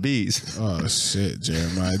a bunch of bees. Oh, shit,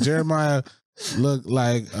 Jeremiah. Jeremiah looked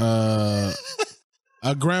like a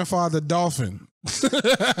grandfather dolphin.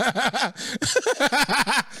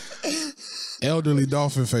 Elderly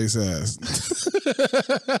dolphin face ass.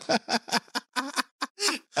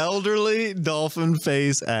 Elderly dolphin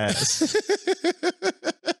face ass.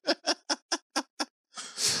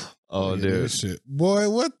 Oh, dude. Shit. Boy,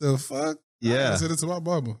 what the fuck? Yeah. I said it to my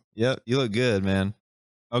barber. Yep. You look good, man.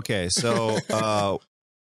 Okay. So,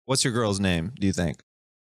 what's your girl's name, do you think?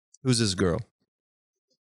 Who's this girl?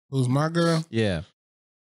 Who's my girl? Yeah.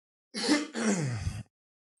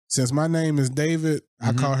 Since my name is David,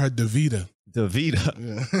 I call her Davita. Davita.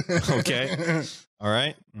 Yeah. Okay. All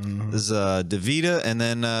right. This is Davita, and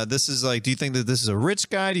then this is like. Do you think that this is a rich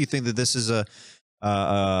guy? Do you think that this is a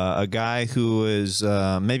guy who is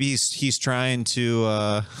maybe he's trying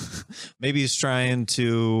to maybe he's trying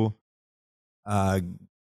to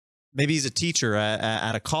maybe he's a teacher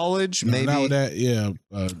at a college? No, maybe not with that. Yeah.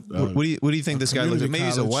 what do you think this guy looks like? Maybe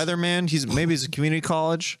he's a weatherman. Maybe he's a community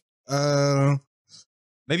college.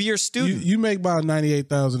 Maybe you're a student. You make about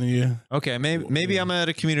 $98,000 a year. Okay, maybe I'm at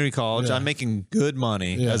a community college. Yeah. I'm making good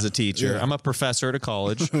money as a teacher. Yeah. I'm a professor at a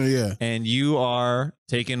college. Yeah. And you are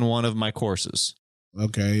taking one of my courses.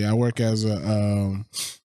 Okay. I work as a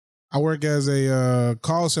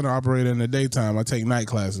call center operator in the daytime. I take night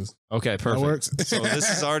classes. Okay, perfect. That works. So this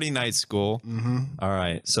is already night school. All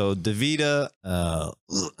right. So Davita,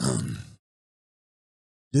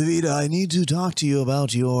 Davita, I need to talk to you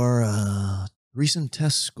about your recent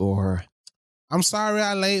test score. I'm sorry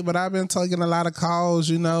I'm late, but I've been taking a lot of calls,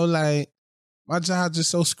 like my job's just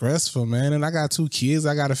so stressful, man. And I got 2 kids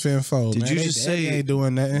I got to fend for. Did man. you They just say ain't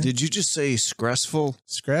doing nothing? Did you just say stressful?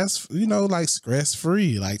 Stress, like stress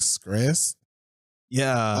free, like stress.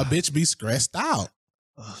 Yeah. A bitch be stressed out.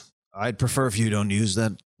 I'd prefer if you don't use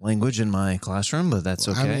that language in my classroom, but that's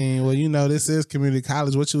okay. I mean, this is community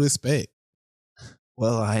college. What you expect?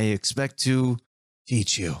 Well, I expect to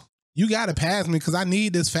teach you. You got to pass me because I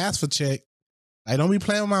need this FAFSA check. Like, don't be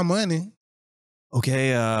playing with my money.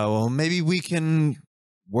 Okay, well, maybe we can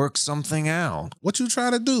work something out. What you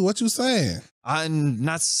trying to do? What you saying? I'm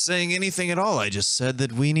not saying anything at all. I just said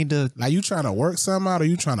that we need to. Like, you trying to work something out or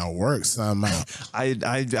you trying to work something out?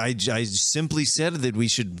 I simply said that we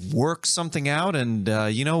should work something out, and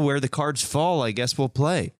where the cards fall, I guess we'll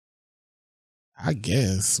play. I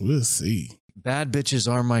guess we'll see. Bad bitches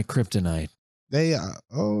are my kryptonite. They are.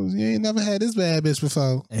 Oh, you ain't never had this bad bitch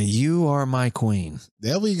before. And you are my queen.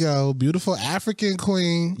 There we go. Beautiful African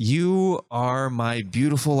queen. You are my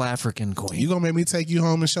beautiful African queen. You gonna make me take you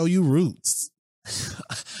home and show you roots.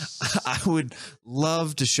 I would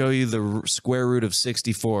love to show you the square root of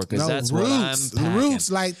 64 because that's roots. what I'm packing. Roots,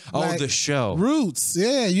 like the show. Roots,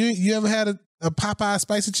 yeah. You ever had a Popeye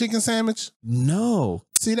spicy chicken sandwich? No.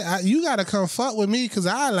 See, you got to come fuck with me because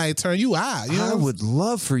I turn you out. I would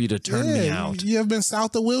love for you to turn me out. You ever been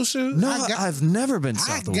south of Wilshire? No, I've never been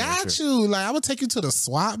south of Wilshire. I got you. Like, I would take you to the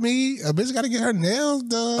swap meet. A bitch got to get her nails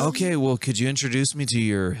done. Okay, well, could you introduce me to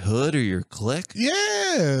your hood or your clique?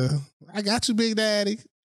 Yeah. I got you, Big Daddy.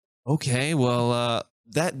 Okay, well,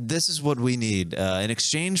 this is what we need. In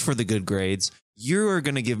exchange for the good grades, you are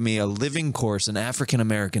going to give me a living course in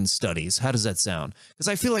African-American studies. How does that sound? Because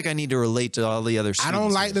I feel like I need to relate to all the other students. I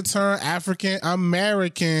don't like the term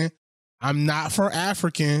African-American. I'm not for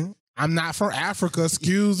African. I'm not from Africa.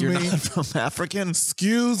 Excuse me. You're not from African?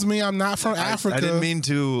 Excuse me. I'm not from Africa. I didn't mean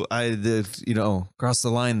to, cross the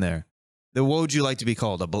line there. Then what would you like to be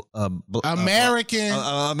called? American.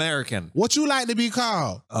 American. What you like to be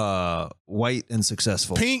called? White and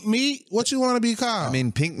successful. Pink meat? What you want to be called? I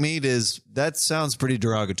mean, pink meat that sounds pretty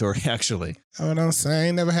derogatory, actually. You know what I'm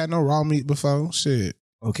saying? Never had no raw meat before. Shit.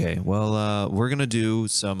 Okay, well, we're going to do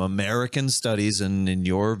some American studies in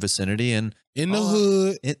your vicinity and in the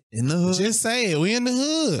hood. In the hood? Just say it. We in the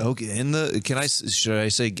hood. Okay, should I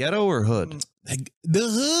say ghetto or hood? The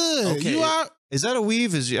hood. Okay. You are. Is that a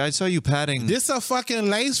weave? I saw you patting. This a fucking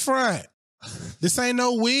lace front. This ain't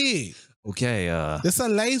no wig. Okay. This a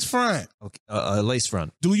lace front. Okay, a lace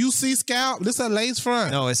front. Do you see scalp? This a lace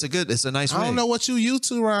front. No, it's a nice wig. I don't know what you used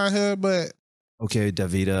to around here, but. Okay,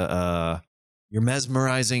 Davida, you're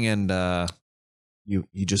mesmerizing and you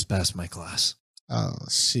just passed my class. Oh,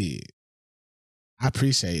 shit. I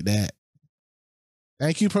appreciate that.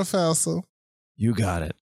 Thank you, Professor. You got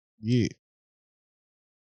it. Yeah.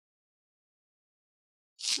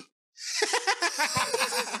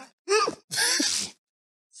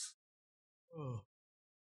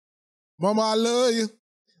 Mama, I love you.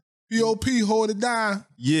 POP, hold it down.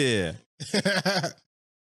 Yeah.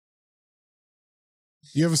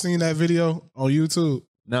 You ever seen that video on YouTube?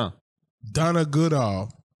 No. Donna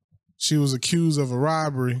Goodall. She was accused of a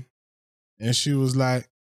robbery, and she was like,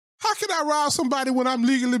 "How can I rob somebody when I'm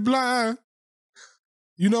legally blind?"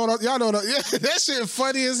 You know what? Y'all know that? Yeah, that shit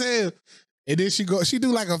funny as hell. And then she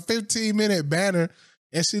do like a 15-minute banner,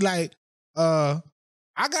 and she like,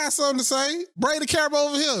 I got something to say. Bring the camera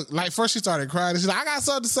over here. Like, first she started crying. She's like, I got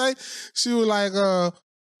something to say. She was like,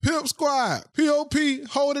 Pimp Squad, POP,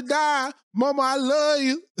 hold it down. Mama, I love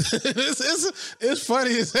you. It's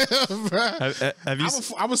funny as hell, bro. Have you?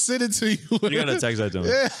 I'm going to send it to you. You're going to text that to me.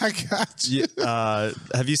 Yeah, I got you.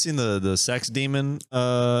 Have you seen the sex demon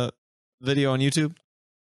video on YouTube?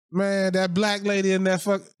 Man, that black lady and that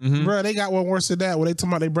fuck, bro, they got one worse than that. Where they talking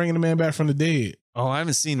about they bringing the man back from the dead. Oh, I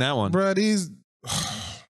haven't seen that one, bro. These,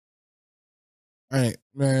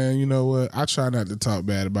 man. You know what? I try not to talk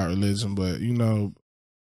bad about religion, but you know,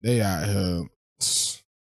 they out here.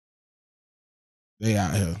 They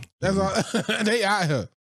out here. That's all. They out here.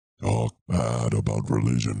 Talk bad about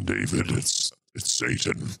religion, David. It's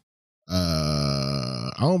Satan.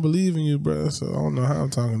 I don't believe in you, bro. So I don't know how I'm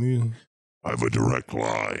talking to you. I have a direct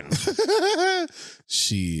line.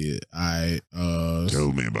 Shit,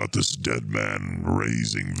 tell me about this dead man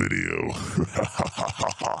raising video.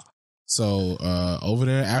 So over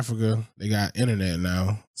there in Africa, they got internet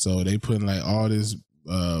now. So they putting like all this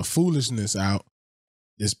foolishness out.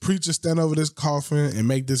 This preacher stand over this coffin and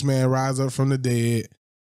make this man rise up from the dead.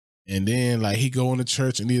 And then like he go into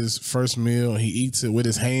church and eat his first meal and he eats it with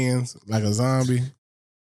his hands like a zombie.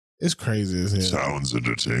 It's crazy as hell. Sounds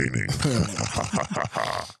entertaining.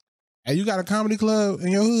 Hey, you got a comedy club in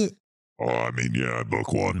your hood? Oh, I mean, yeah, I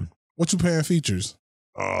book one. What you paying features?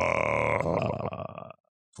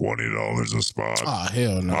 $20 a spot. Oh,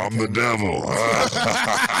 hell no. I'm the devil.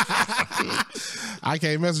 I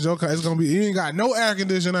can't mess with your car. It's going to be, you ain't got no air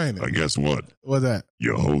conditioning, ain't it? And guess what? What's that?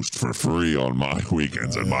 You host for free on my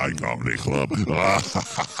weekends at my comedy club.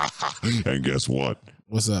 And guess what?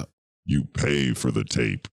 What's up? You pay for the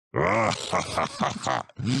tape. You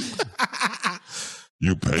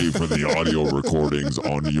pay for the audio recordings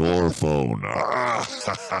on your phone.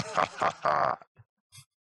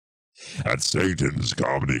 At Satan's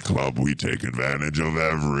Comedy Club, we take advantage of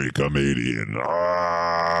every comedian.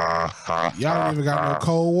 Y'all don't even got no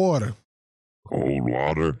cold water. Cold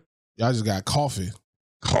water? Y'all just got coffee.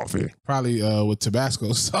 Coffee. Probably with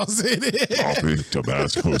Tabasco sauce in it. Coffee,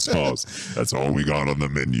 Tabasco sauce. That's all we got on the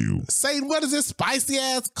menu. Satan, what is this spicy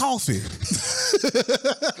ass coffee?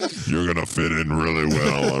 You're going to fit in really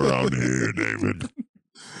well around here, David.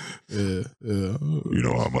 Yeah. You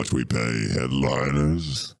know how much we pay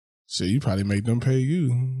headliners? Shit, you probably make them pay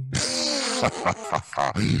you.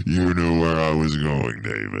 You knew where I was going,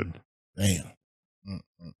 David. Damn.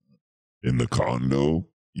 In the condo?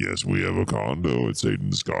 Yes, we have a condo at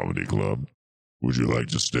Satan's Comedy Club. Would you like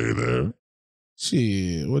to stay there?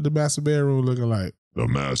 Shit, what the master bedroom looking like? The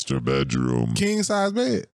master bedroom. King size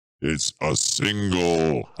bed? It's a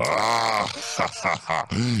single.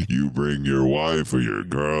 You bring your wife or your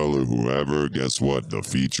girl or whoever. Guess what? The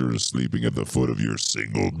feature is sleeping at the foot of your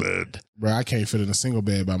single bed. Bro, I can't fit in a single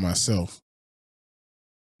bed by myself.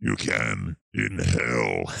 You can in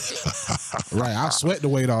hell. Right, I'll sweat the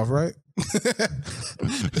weight off, right?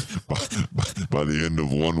 by the end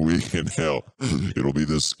of 1 week in hell, it'll be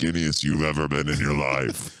the skinniest you've ever been in your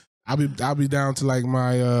life. I'll be down to like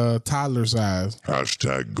my toddler size.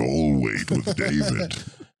 Hashtag goal weight with David.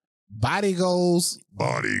 Body goals.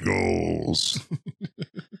 Body goals.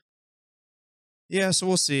 Yeah, so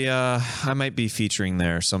we'll see. I might be featuring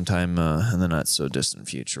there sometime in the not so distant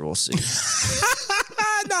future. We'll see.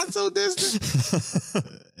 Not so distant.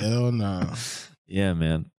 Hell no. Yeah,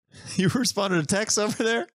 man. You responded to text over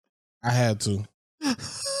there? I had to.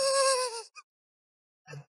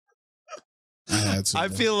 I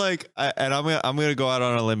feel like, and I'm gonna go out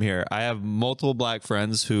on a limb here. I have multiple black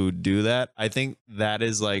friends who do that. I think that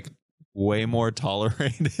is like way more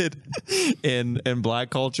tolerated in black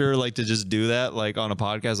culture, like to just do that, like on a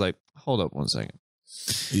podcast. Like, hold up 1 second.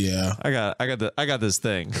 Yeah, I got this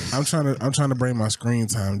thing. I'm trying to bring my screen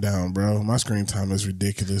time down, bro. My screen time is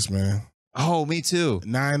ridiculous, man. Oh, me too.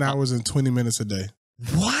 9 hours and 20 minutes a day.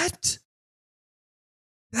 What?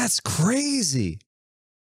 That's crazy.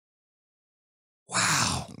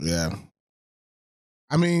 Wow. Yeah.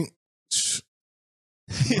 I mean,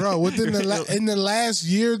 bro, within in the last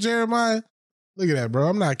year, Jeremiah, look at that, bro.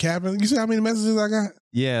 I'm not capping. You see how many messages I got?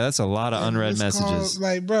 Yeah, that's a lot of unread messages.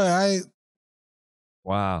 Like, bro,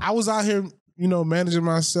 wow. I was out here, managing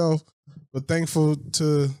myself, but thankful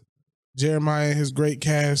to Jeremiah and his great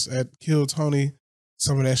cast at Kill Tony.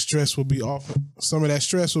 Some of that stress will be off. Some of that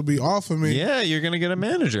stress will be off of me. Yeah, you're gonna get a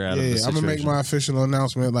manager out of this. I'm gonna make my official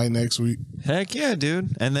announcement like next week. Heck yeah,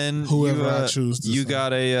 dude! And then whoever I choose, you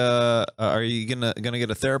got a. Are you gonna get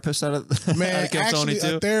a therapist out of? Man, out of actually, Tony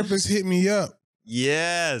too? A therapist hit me up.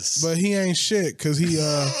 Yes, but he ain't shit because he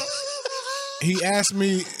asked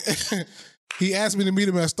me. He asked me to meet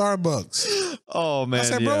him at Starbucks. Oh man! I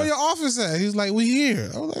said, "Bro, where your office at?" He's like, "We here."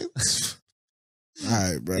 I was like, "All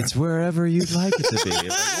right, bro. It's wherever you'd like it to be."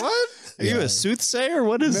 Like, what? Are you a soothsayer?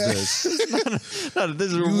 What is this? This is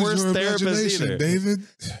the worst therapist either. David,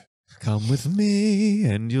 come with me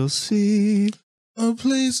and you'll see a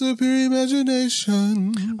place of pure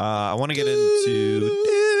imagination. I want to get into.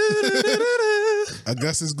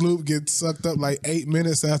 Augustus Gloop gets sucked up like 8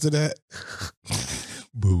 minutes after that.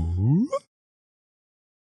 Boo.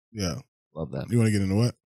 Yeah. Love that. You want to get into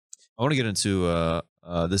what? I want to get into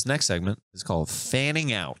this next segment. It's called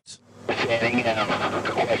Fanning Out. Fanning out.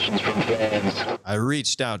 Questions from fans. I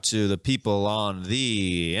reached out to the people on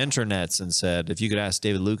the internets and said, if you could ask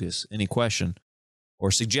David Lucas any question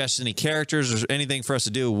or suggest any characters or anything for us to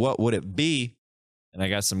do, what would it be? And I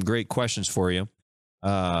got some great questions for you.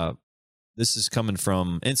 This is coming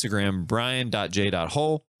from Instagram.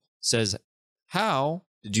 Brian.j.hole says, how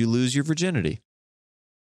did you lose your virginity?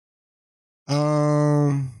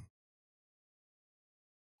 I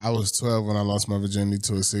was 12 when I lost my virginity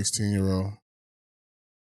to a 16-year-old.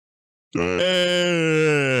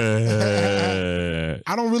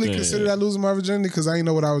 I don't really consider that losing my virginity because I didn't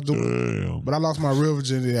know what I was doing. But I lost my real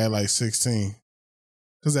virginity at like 16.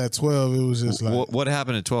 Because at 12, it was just like... What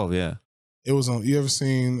happened at 12? Yeah. It was on... You ever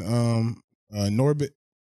seen Norbit?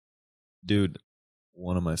 Dude,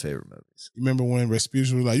 one of my favorite movies. You remember when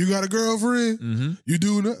Rasputin was like, you got a girlfriend? Mm-hmm. You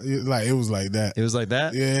do not? Like, it was like that. It was like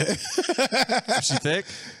that? Yeah. Was she thick?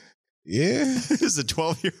 Yeah. It was a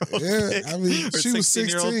 12-year-old Yeah. thick? I mean, Or she was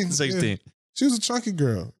 16. 16. Yeah. She was a chunky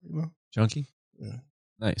girl, you know? Chunky? Yeah.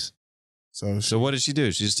 Nice. So what did she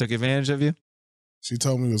do? She just took advantage of you? She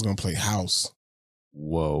told me we was going to play house.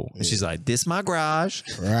 Whoa. Yeah. And she's like, this my garage.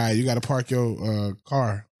 Right. You got to park your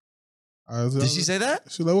car. Did she say that?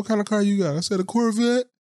 She's like, what kind of car you got? I said, a Corvette.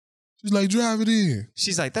 She's like, drive it in.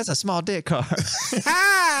 She's like, that's a small dick car.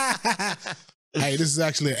 Hey, this is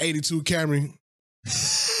actually an 82 Camry.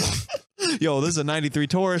 Yo, this is a 93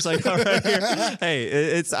 Taurus I got right here. Hey,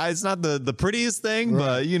 it's not the prettiest thing, Right.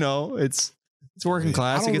 but you know, it's working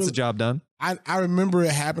class. It gets the job done. I remember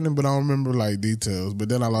it happening, but I don't remember like details. But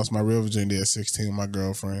then I lost my real virginity at 16 with my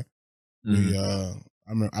girlfriend.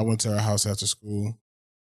 Mm-hmm. I went to her house after school,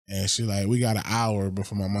 and she like, we got an hour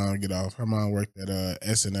before my mom get off. Her mom worked at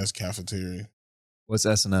S&S cafeteria. What's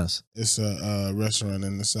S&S? It's a restaurant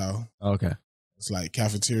in the South. Okay. It's like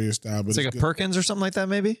cafeteria style, but It's like a good. Perkins or something like that,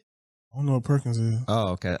 maybe? I don't know what Perkins is.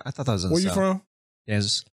 Oh, okay. I thought that was in Where the you South. from?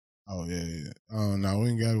 Kansas. Oh yeah. Oh no, we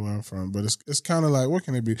ain't got where I'm from, but it's kind of like, what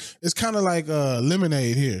can it be? It's kind of like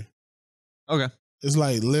lemonade here. Okay. It's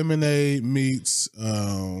like lemonade meets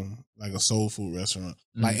like a soul food restaurant.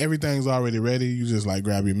 Mm-hmm. Like everything's already ready. You just like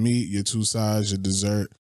grab your meat, your 2 sides, your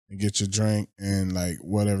dessert, and get your drink and like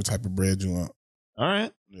whatever type of bread you want. All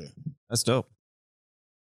right. Yeah. That's dope.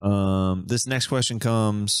 This next question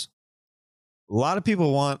comes. A lot of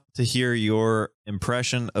people want to hear your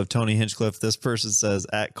impression of Tony Hinchcliffe. This person says,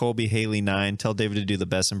 at Colby Haley 9, tell David to do the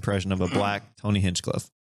best impression of a black Tony Hinchcliffe.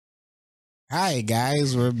 Hi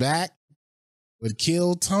guys, we're back with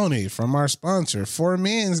Kill Tony from our sponsor,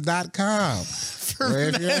 formens.com.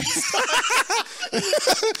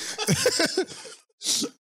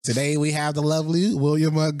 Today we have the lovely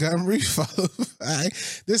William Montgomery.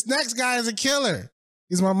 This next guy is a killer.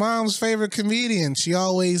 He's my mom's favorite comedian. She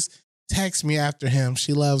always texts me after him.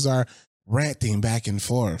 She loves our ranting back and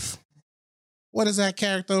forth. What is that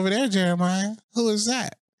character over there, Jeremiah? Who is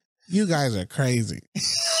that? You guys are crazy.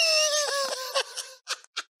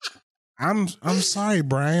 I'm sorry,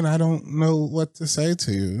 Brian. I don't know what to say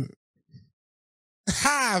to you.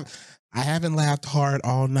 I haven't laughed hard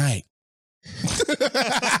all night.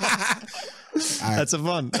 That's a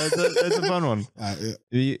fun one.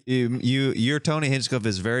 Your Tony Hinchcliffe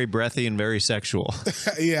is very breathy and very sexual.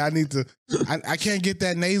 Yeah, I need to. I can't get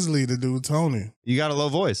that nasally to do Tony. You got a low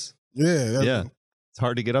voice. Yeah, Yeah. It's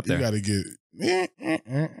hard to get up there. You got to get. Yeah,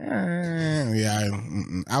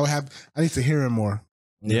 I need to hear him more.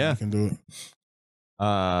 Yeah. I can do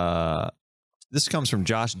it. This comes from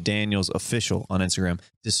Josh Daniels Official on Instagram.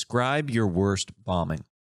 Describe your worst bombing.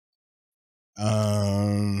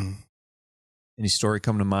 Any story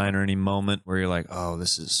come to mind or any moment where you're like, oh,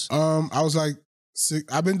 this is... I was like,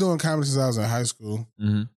 I've been doing comedy since I was in high school.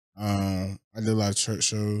 Mm-hmm. I did a lot of church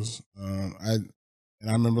shows. I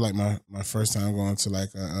remember like my first time going to like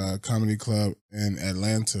a comedy club in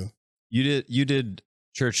Atlanta. You did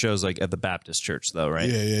church shows like at the Baptist church though, right?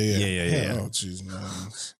 Yeah. Oh, jeez, man.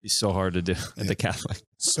 It'd be so hard to do at the Catholic.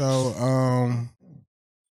 So,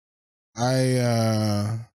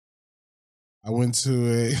 I went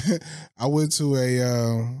to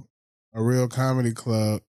a real comedy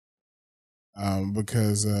club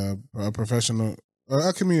because a professional,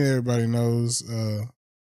 a comedian everybody knows,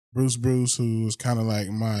 Bruce, who was kind of like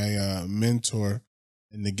my mentor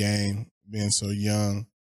in the game, being so young,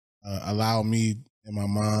 allowed me and my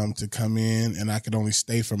mom to come in, and I could only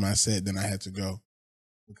stay for my set, then I had to go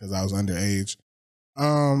because I was underage.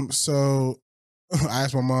 So I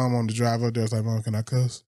asked my mom on the drive up there, I was like, Mom, can I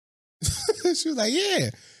cuss? She was like, yeah.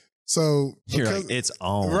 So You're like, it's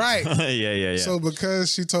on. Right. yeah. So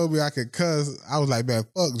because she told me I could cuss, I was like, man,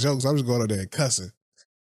 fuck jokes. I'm just going out there and cussing.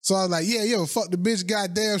 So I was like, yeah, fuck the bitch,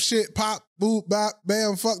 goddamn shit, pop, boop, bop,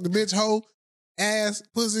 bam, fuck the bitch, hoe, ass,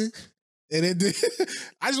 pussy. And it did.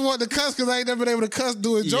 I just wanted to cuss because I ain't never been able to cuss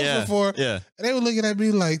doing jokes before. Yeah. And they were looking at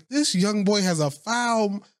me like, this young boy has a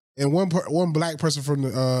foul. And one black person in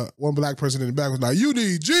the back was like, you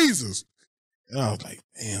need Jesus. And I was like,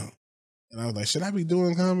 damn. And I was like, should I be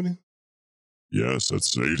doing comedy? Yes,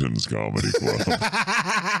 that's Satan's Comedy Club.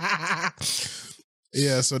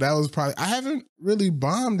 Yeah, so that was probably, I haven't really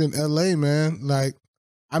bombed in LA, man. Like,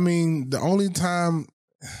 I mean, the only time,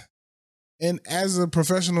 and as a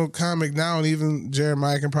professional comic now, and even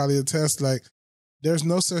Jeremiah can probably attest, like, there's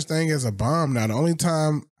no such thing as a bomb now. The only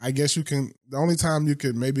time you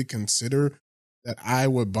could maybe consider that I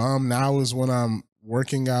would bomb now is when I'm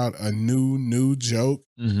working out a new joke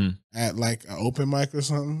at like an open mic or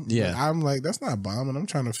something. Yeah. But I'm like, that's not bombing. I'm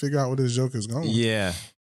trying to figure out where this joke is going. Yeah.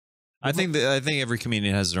 I think every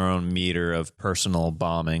comedian has their own meter of personal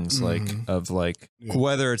bombings,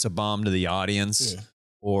 whether it's a bomb to the audience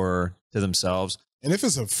or to themselves. And if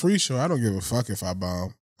it's a free show, I don't give a fuck if I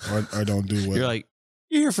bomb or don't do well. You're like,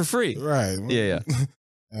 you're here for free. Right. Yeah.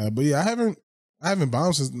 But yeah, I haven't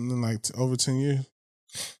bombed since like over 10 years.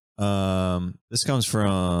 This comes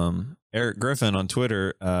from Eric Griffin on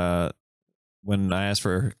Twitter. When I asked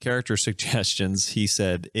for character suggestions, he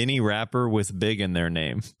said, any rapper with big in their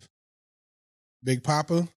name. Big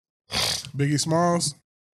Papa, Biggie Smalls.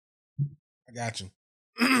 I got you.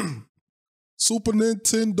 Super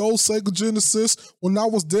Nintendo, Sega Genesis. When I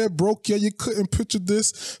was dead broke, yeah, you couldn't picture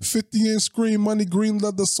this. 50-inch screen, money, green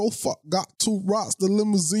leather sofa. Got 2 rocks, the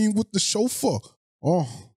limousine with the chauffeur. Oh,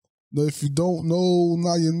 now if you don't know,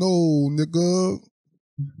 now you know, nigga.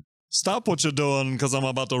 Stop what you're doing, because I'm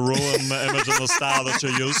about to ruin the image and the style that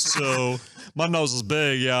you're used to. My nose is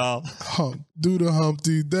big, y'all. Do the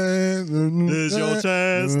Humpty dance. It's your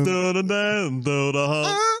chance. Do the dance. Do the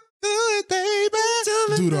hump.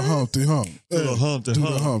 Do the Humpty hump. Do the Humpty Do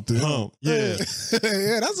hump. the Humpty hump. Yeah.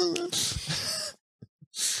 Yeah, that's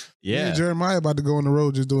Me Yeah. and Jeremiah about to go on the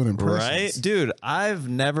road just doing impressions. Right? Dude, I've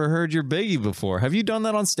never heard your Biggie before. Have you done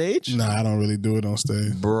that on stage? Nah, I don't really do it on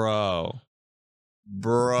stage. Bro.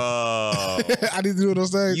 I need to do it on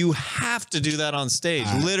stage. You have to do that on stage.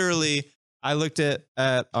 Literally, I looked at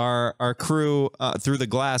our crew through the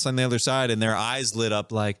glass on the other side, and their eyes lit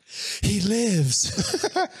up like, he lives.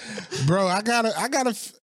 Bro, I gotta.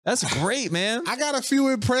 That's great, man. I got a few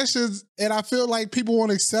impressions, and I feel like people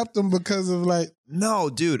won't accept them because of like. No,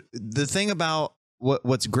 dude. The thing about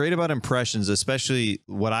what's great about impressions, especially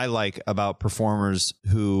what I like about performers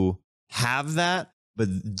who have that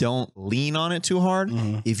but don't lean on it too hard.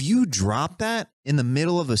 If you drop that in the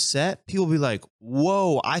middle of a set, people will be like,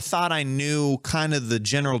 whoa, I thought I knew kind of the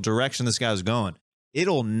general direction this guy was going.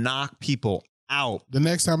 It'll knock people out. The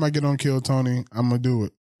next time I get on Kill Tony, I'm gonna do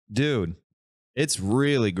it. Dude, it's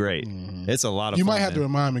really great. It's a lot of You fun. might have to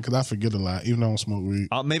remind me because I forget a lot, even though I don't smoke weed.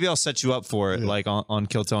 Maybe I'll set you up for it, like on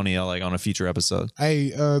Kill Tony, like on a future episode.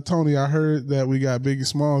 Hey, Tony, I heard that we got Biggie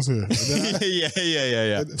Smalls here. Yeah.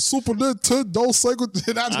 Super Nintendo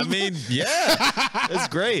Sega. I mean, yeah, it's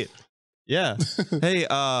great. Yeah. Hey,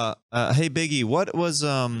 hey, Biggie, what was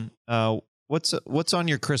what's on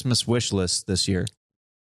your Christmas wish list this year?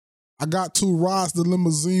 I got 2 rides, the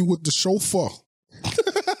limousine with the chauffeur.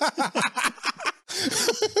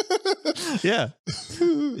 Yeah.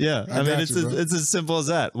 I mean, it's as simple as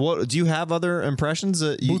that. What do you have other impressions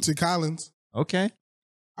that you? Bootsy Collins. Okay.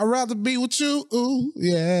 I'd rather be with you. Ooh,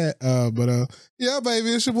 yeah. Yeah, baby,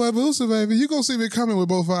 it's your boy Bootsy, baby. You gonna see me coming with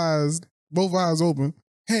both eyes open,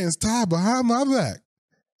 hands tied behind my back.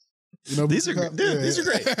 You know, these are great.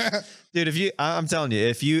 Dude, I'm telling you,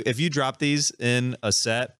 if you drop these in a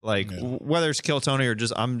set, like whether it's Kill Tony or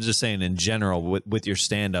I'm just saying in general with your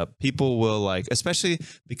stand up, people will like, especially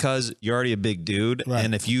because you're already a big dude,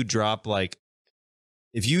 and if you drop a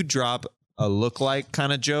look-like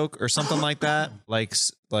kind of joke or something like that, like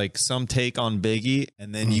some take on Biggie,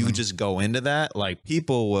 and then you just go into that, like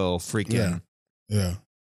people will freaking yeah.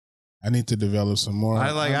 I need to develop some more.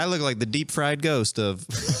 I look like the deep fried ghost of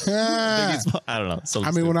Biggie's. I don't know. I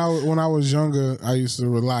mean, when I was younger, I used to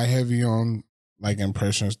rely heavy on like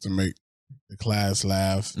impressions to make the class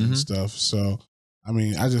laugh and stuff. So, I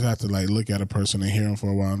mean, I just have to like look at a person and hear them for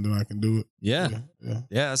a while, and then I can do it. Yeah.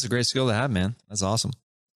 That's a great skill to have, man. That's awesome.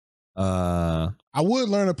 I would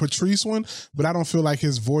learn a Patrice one, but I don't feel like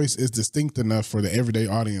his voice is distinct enough for the everyday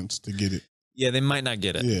audience to get it. Yeah, they might not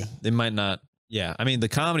get it. Yeah, they might not. Yeah, I mean, the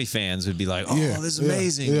comedy fans would be like, "Oh, this is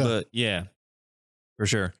amazing," but yeah, For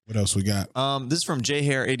sure. What else we got? This is from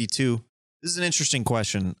jhair82. This is an interesting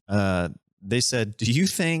question. They said, do you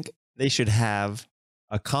think they should have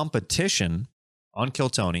a competition on Kill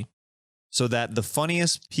Tony so that the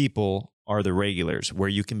funniest people are the regulars, where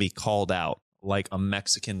you can be called out like a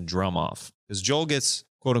Mexican drum off? Because Joel gets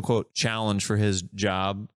quote unquote challenged for his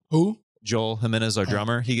job. Who? Joel Jimenez, our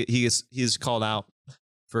drummer. He's called out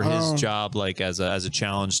for his job, like as a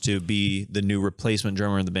challenge to be the new replacement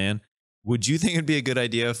drummer in the band. Would you think it'd be a good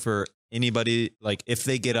idea for anybody, like if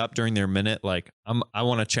they get up during their minute, like I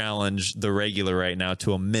want to challenge the regular right now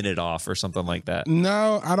to a minute off or something like that?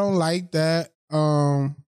 No, I don't like that.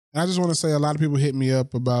 I just want to say a lot of people hit me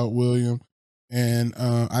up about William, and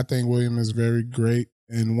I think William is very great.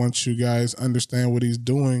 And once you guys understand what he's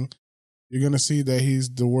doing, you're gonna see that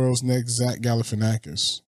he's the world's next Zach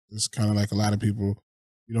Galifianakis. It's kind of like a lot of people,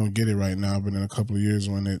 you don't get it right now, but in a couple of years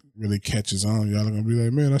when it really catches on, y'all are gonna be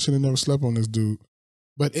like, man, I should have never slept on this dude.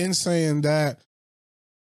 But in saying that,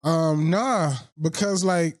 nah, because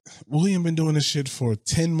like William been doing this shit for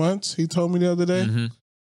 10 months. He told me the other day, Mm-hmm.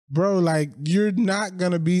 bro, like you're not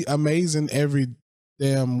gonna be amazing every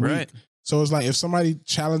damn week. Right. So it's like if somebody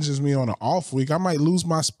challenges me on an off week, I might lose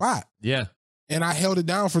my spot. Yeah. And I held it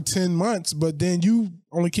down for 10 months, but then you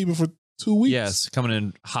only keep it for 2 weeks. Yes, coming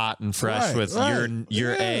in hot and fresh with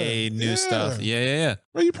your A new stuff. Yeah.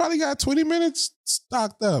 Well, you probably got 20 minutes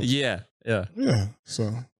stocked up. Yeah.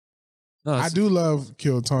 So No, I do love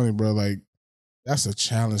Kill Tony, bro. Like that's a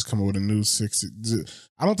challenge coming with a new 60.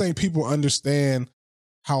 I don't think people understand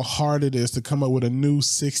how hard it is to come up with a new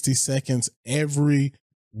 60 seconds every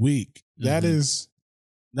week. That is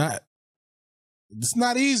not, it's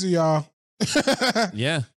not easy, y'all.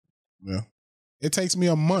 Yeah. It takes me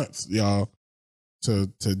a month, y'all, to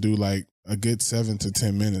do like a good 7 to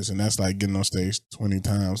 10 minutes, and that's like getting on stage 20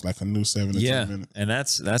 times, like a new 7 to 10 minutes. And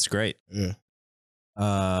that's great. Yeah.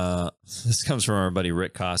 This comes from our buddy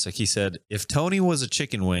Rick Cossack. He said, if Tony was a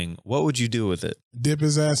chicken wing, what would you do with it? Dip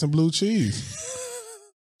his ass in blue cheese.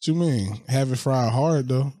 What you mean? Have it fried hard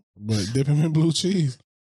though, but dip him in blue cheese.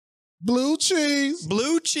 Blue cheese.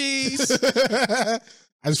 Blue cheese.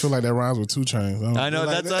 I just feel like that rhymes with 2 Chainz. I know,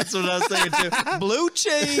 like that's what I was thinking too. Blue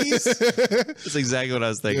cheese. That's exactly what I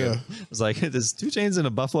was thinking. Yeah. I was like, there's 2 Chainz in a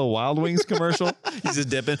Buffalo Wild Wings commercial. He's just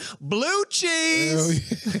dipping blue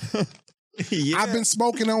cheese. Yeah. I've been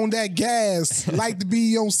smoking on that gas. Like to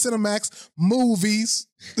be on Cinemax movies.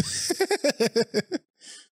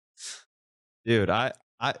 Dude,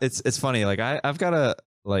 it's funny. Like I've got a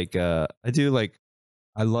like I do like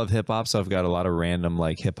I love hip hop, so I've got a lot of random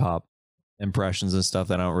like hip hop impressions and stuff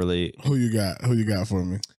that I don't really. Who you got for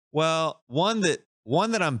me? Well, one that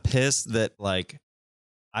I'm pissed that like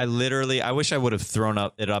I wish I would have thrown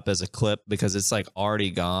it up as a clip because it's like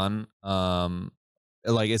already gone.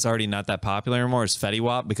 Like it's already not that popular anymore. It's Fetty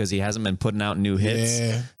Wap because he hasn't been putting out new hits.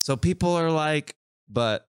 Yeah. So people are like,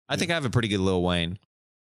 but I think I have a pretty good Lil Wayne.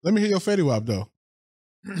 Let me hear your Fetty Wap though.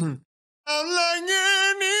 I'm like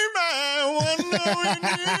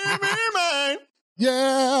mine.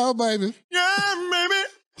 Yeah, baby. Yeah, baby.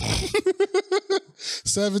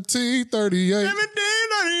 1738.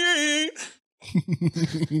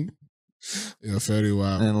 1738. Yeah, Fetty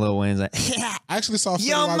Wap. And Lil Wayne's like, I actually saw Fetty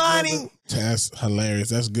Your Wap. money. That's hilarious.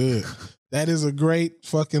 That's good. That is a great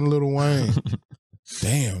fucking Lil Wayne.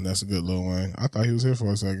 Damn, that's a good Lil Wayne. I thought he was here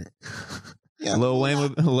for a second. Yeah, Lil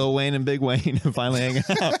Wayne and Big Wayne finally hanging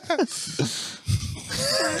out.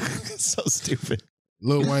 So stupid.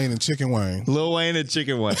 Lil Wayne and Chicken Wayne. Lil Wayne and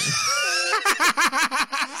Chicken Wayne.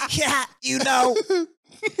 Yeah, you know.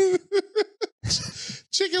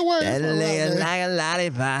 Chicken Wayne. That little like a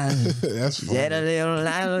lollipop. That's funny. That little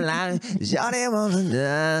like a lollipop. Shawty wanna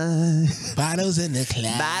die. Bottles in the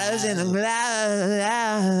cloud. Bottles in the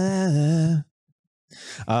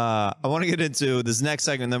cloud. I want to get into this next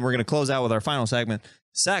segment, then we're going to close out with our final segment,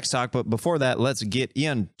 Sax Talk. But before that, let's get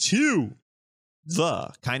into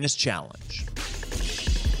the Kindness Challenge.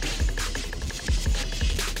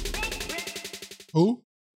 Who?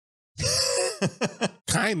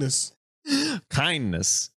 Kindness.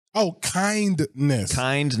 Kindness. Oh, kindness.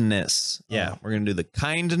 Kindness. Yeah, we're going to do the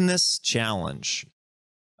Kindness Challenge.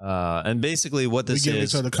 And basically what this we give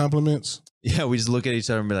is. each other compliments. Yeah, we just look at each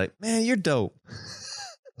other and be like, man, you're dope.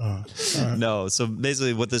 All right. No, so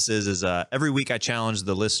basically what this is every week I challenge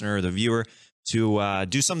the listener or the viewer to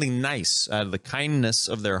do something nice out of the kindness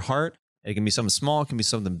of their heart. It can be something small, it can be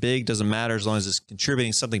something big, doesn't matter as long as it's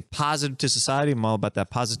contributing something positive to society. I'm all about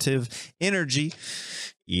that positive energy.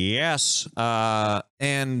 Yes. And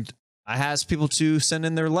I asked people to send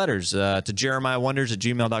in their letters to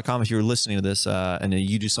jeremiahwonders@gmail.com if you're listening to this and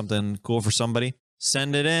you do something cool for somebody.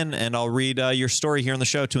 send it in, and I'll read your story here on the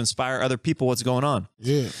show to inspire other people what's going on.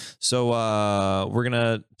 Yeah. So we're going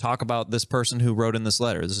to talk about this person who wrote in this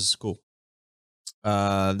letter. This is cool.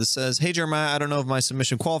 This says, "Hey, Jeremiah, I don't know if my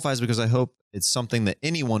submission qualifies because I hope it's something that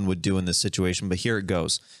anyone would do in this situation, but here it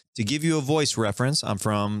goes. To give you a voice reference, I'm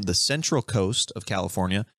from the Central Coast of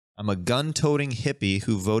California. I'm a gun-toting hippie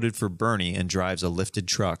who voted for Bernie and drives a lifted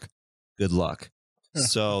truck. Good luck."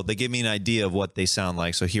 So they give me an idea of what they sound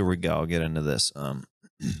like. So here we go. I'll get into this.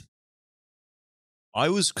 I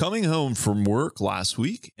was coming home from work last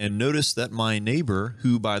week and noticed that my neighbor,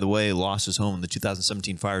 who, by the way, lost his home in the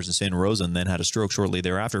 2017 fires in Santa Rosa and then had a stroke shortly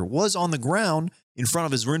thereafter, was on the ground in front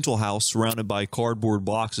of his rental house surrounded by cardboard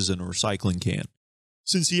boxes and a recycling can.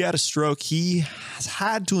 Since he had a stroke, he has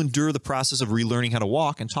had to endure the process of relearning how to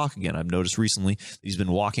walk and talk again. I've noticed recently that he's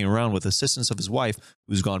been walking around with assistance of his wife,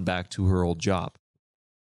 who's gone back to her old job.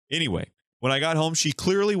 Anyway, when I got home, she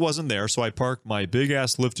clearly wasn't there, so I parked my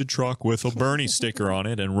big-ass lifted truck with a Bernie sticker on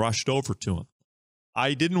it and rushed over to him.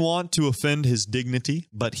 I didn't want to offend his dignity,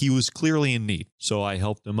 but he was clearly in need, so I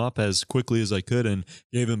helped him up as quickly as I could and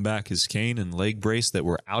gave him back his cane and leg brace that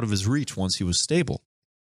were out of his reach once he was stable.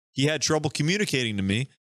 He had trouble communicating to me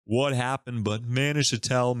what happened, but managed to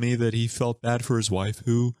tell me that he felt bad for his wife,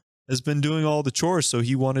 who has been doing all the chores, so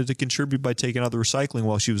he wanted to contribute by taking out the recycling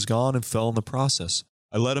while she was gone and fell in the process.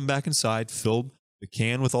 I let him back inside, filled the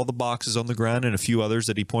can with all the boxes on the ground and a few others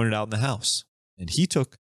that he pointed out in the house. And he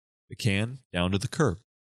took the can down to the curb.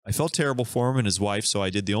 I felt terrible for him and his wife, so I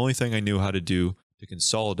did the only thing I knew how to do to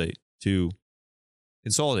consolidate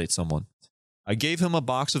someone. I gave him a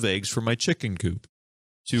box of eggs for my chicken coop,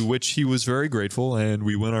 to which he was very grateful, and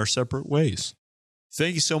we went our separate ways.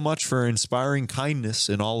 Thank you so much for inspiring kindness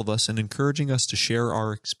in all of us and encouraging us to share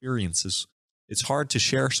our experiences. It's hard to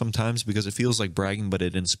share sometimes because it feels like bragging, but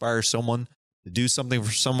it inspires someone to do something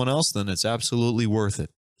for someone else, then it's absolutely worth it.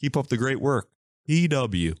 Keep up the great work.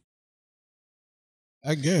 PW.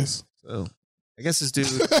 I guess. So, I guess this dude...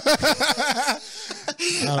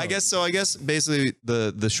 I guess basically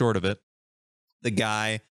the short of it, the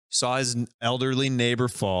guy saw his elderly neighbor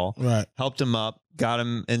fall, Right. helped him up, got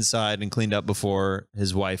him inside and cleaned up before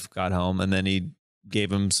his wife got home, and then he gave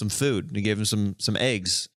him some food. He gave him some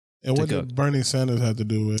eggs. And what did Bernie Sanders have to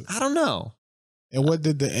do with? I don't know. And what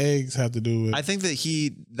did the eggs have to do with? I think that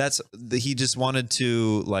he just wanted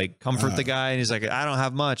to like comfort the guy, and he's like, I don't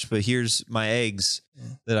have much, but here's my eggs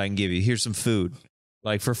that I can give you. Here's some food,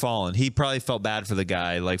 like for falling. He probably felt bad for the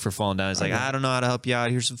guy, like for falling down. He's like, I don't know how to help you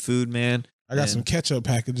out. Here's some food, man. I got some ketchup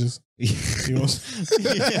packages.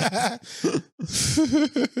 Yeah.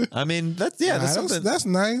 I mean, that's something. That's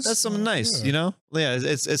nice. That's something nice, you know? Yeah,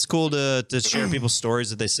 it's cool to share people's stories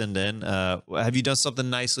that they send in. Have you done something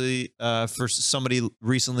nicely for somebody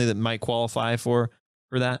recently that might qualify for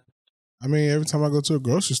that? I mean, every time I go to a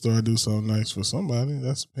grocery store, I do something nice for somebody.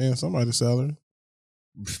 That's paying somebody's salary.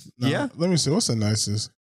 Yeah. Let me see. What's the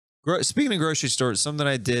nicest? Speaking of grocery stores, something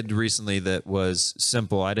I did recently that was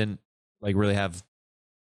simple. I didn't like really have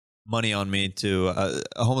money on me to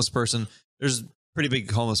a homeless person. There's a pretty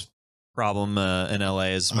big homeless problem in LA,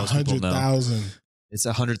 as most people know. 100,000. It's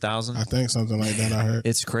 100,000. I think something like that. I heard.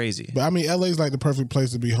 It's crazy. But I mean, LA's like the perfect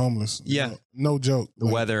place to be homeless. Yeah, no joke. The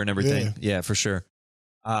weather and everything. Yeah, for sure.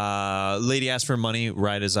 Lady asked for money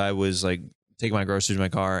right as I was like taking my groceries in my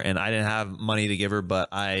car, and I didn't have money to give her, but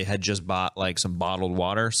I had just bought like some bottled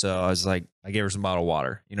water, so I was like, I gave her some bottled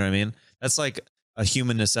water. You know what I mean? That's like a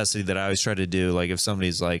human necessity that I always try to do. Like if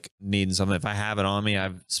somebody's like needing something, if I have it on me, I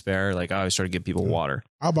have spare, like I always try to give people water.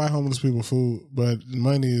 I'll buy homeless people food, but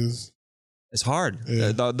money is... It's hard.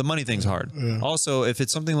 Yeah. The money thing's hard. Yeah. Also, if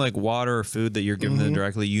it's something like water or food that you're giving them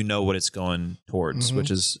directly, you know what it's going towards,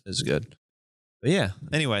 which is good. But yeah,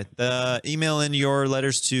 anyway, email in your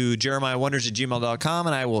letters to jeremiahwonders@gmail.com,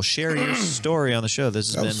 and I will share your story on the show.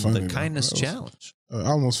 This has been the Kindness Challenge. I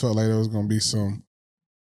almost felt like there was going to be some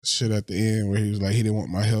shit at the end where he was like, he didn't want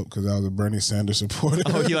my help because I was a Bernie Sanders supporter.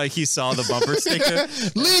 Oh, he saw the bumper sticker?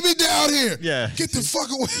 Leave me down here. Yeah. Get the fuck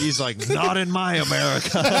away. He's like, not in my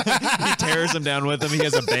America. He tears him down with him. He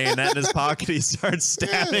has a bayonet in his pocket. He starts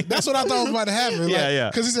stabbing. Yeah, that's what I thought was about to happen. Yeah.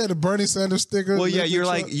 Because he said the Bernie Sanders sticker. Well, yeah, you're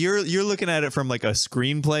like, you're looking at it from like a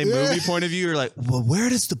screenplay movie point of view. You're like, well, where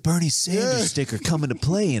does the Bernie Sanders sticker come into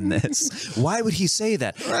play in this? Why would he say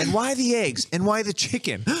that? And why the eggs? And why the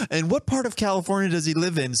chicken? And what part of California does he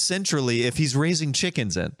live in centrally if he's raising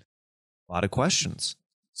chickens in? A lot of questions.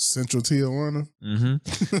 Central Tijuana.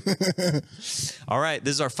 All right,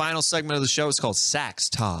 this is our final segment of the show. It's called Sax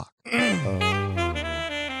Talk. Sax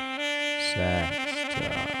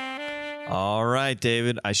Talk. All right,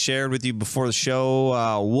 David. I shared with you before the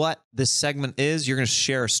show what this segment is. You're going to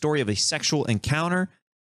share a story of a sexual encounter,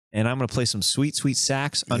 and I'm going to play some sweet, sweet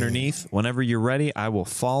sax underneath. Whenever you're ready, I will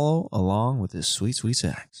follow along with this sweet, sweet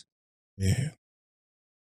sax. Yeah.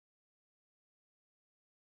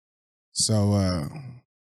 So,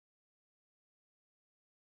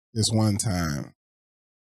 this one time,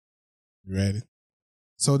 you ready?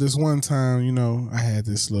 So this one time, you know, I had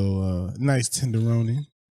this little nice tenderoni.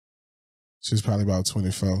 She was probably about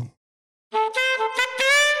 24.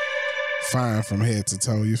 Fine from head to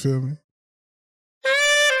toe, you feel me?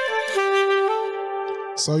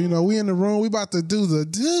 So, you know, we in the room, we about to do the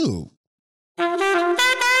do.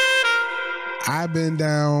 I been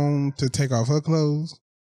down to take off her clothes.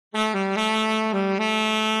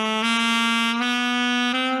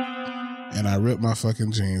 And I ripped my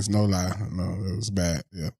fucking jeans. No lie. No, it was bad.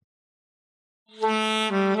 Yeah.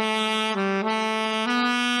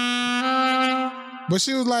 But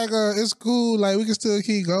she was like, it's cool. Like, we can still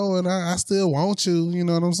keep going. I still want you. You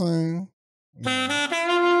know what I'm saying?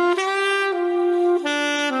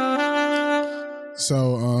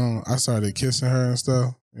 So, I started kissing her and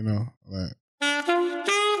stuff. You know, like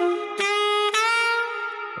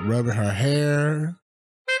rubbing her hair.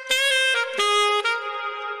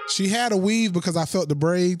 She had a weave because I felt the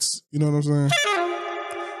braids. You know what I'm saying?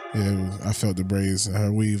 Yeah, I felt the braids.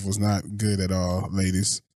 Her weave was not good at all,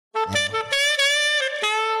 ladies.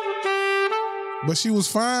 But she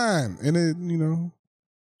was fine. And it, you know,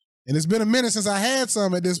 and it's been a minute since I had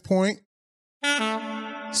some at this point.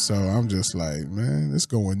 So I'm just like, man, it's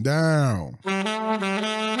going down.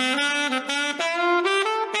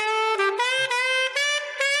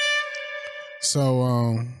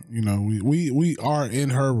 So, you know, we are in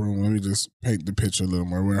her room. Let me just paint the picture a little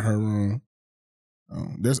more. We're in her room.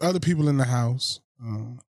 There's other people in the house.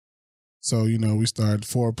 So, you know, we started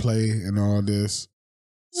foreplay and all this.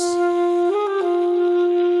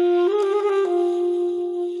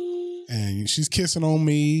 And she's kissing on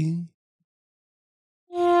me.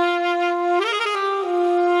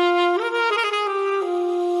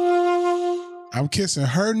 I'm kissing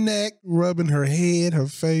her neck, rubbing her head, her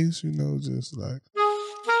face, you know, just like.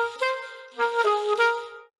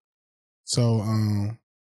 So,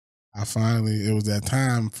 I finally, it was that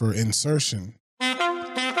time for insertion. Had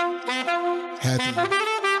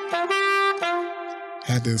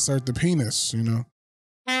to insert the penis, you know.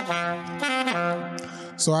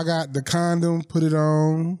 So I got the condom, put it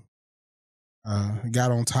on,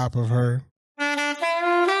 got on top of her.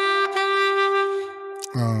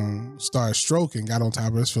 Started stroking, got on top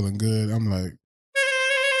of her, it's feeling good. I'm like,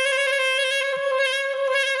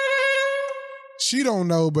 she don't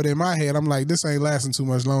know, but in my head, I'm like, this ain't lasting too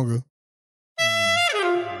much longer.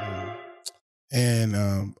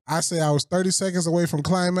 And I say I was 30 seconds away from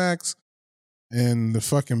climax, and the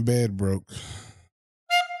fucking bed broke.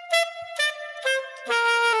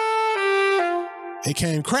 It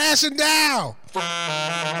came crashing down.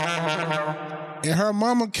 And her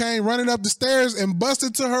mama came running up the stairs and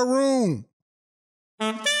busted to her room.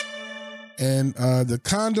 And the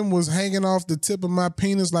condom was hanging off the tip of my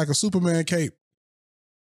penis like a Superman cape.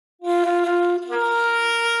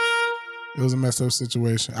 It was a messed up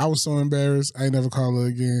situation. I was so embarrassed. I ain't never call her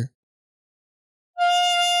again.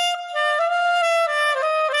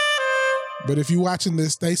 But if you watching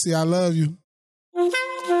this, Stacy, I love you.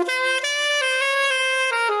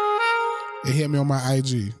 It hit me on my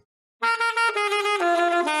IG.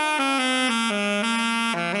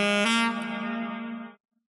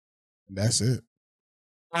 That's it.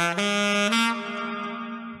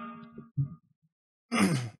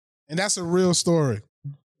 And that's a real story.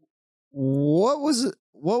 What was it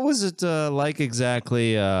like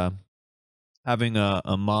exactly having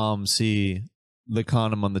a mom see the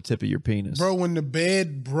condom on the tip of your penis? Bro, when the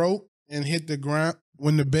bed broke and hit the ground,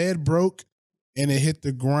 and it hit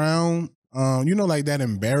the ground, you know, like that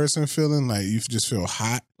embarrassing feeling, like you just feel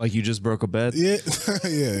hot. Like you just broke a bed? Yeah,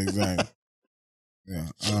 yeah, exactly. Yeah.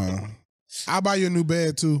 I'll buy you a new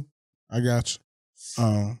bed too. I got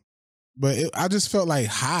you. But I just felt like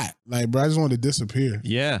hot. Like, bro, I just wanted to disappear.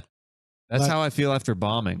 Yeah. That's how I feel after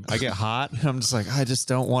bombing. I get hot. And I'm just like, I just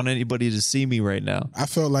don't want anybody to see me right now. I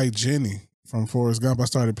felt like Jenny from Forrest Gump. I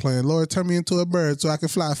started playing, Lord, turn me into a bird so I can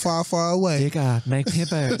fly far, far away. Dear God, make me a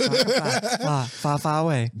bird so I can fly far, far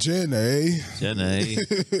away. Jenny,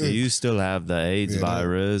 do you still have the AIDS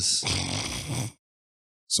virus?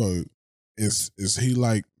 So is he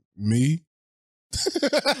like me?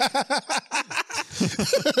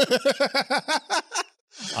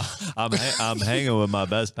 I'm hanging with my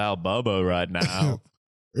best pal Bubba right now.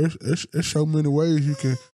 It's so many ways you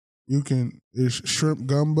can. It's shrimp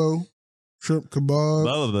gumbo. shrimp kebab,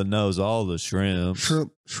 Bubba knows all the shrimp.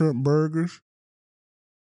 shrimp burgers.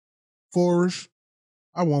 Forrest,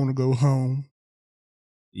 I want to go home.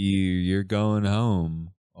 You're going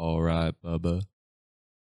home. All right, Bubba.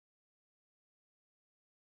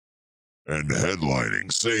 And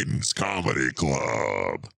headlining Satan's Comedy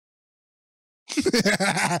Club.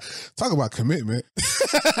 Talk about commitment.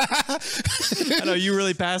 I know you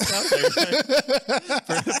really passed out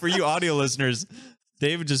there. For you audio listeners,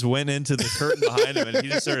 David just went into the curtain behind him and he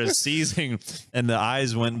just started seizing and the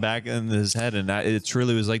eyes went back in his head. And it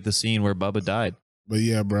truly was like the scene where Bubba died. But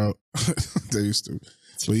yeah, bro. They used to.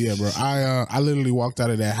 But yeah, bro. I literally walked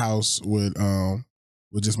out of that house with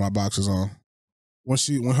just my boxers on.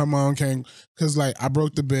 When her mom came, because like I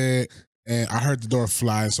broke the bed and I heard the door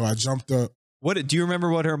fly, so I jumped up. What do you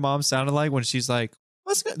remember what her mom sounded like when she's like,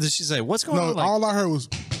 did she say, what's going on? Like, all I heard was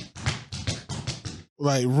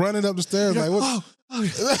like running up the stairs, like what?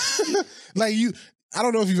 Like I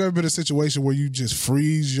don't know if you've ever been in a situation where you just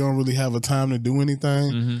freeze, you don't really have a time to do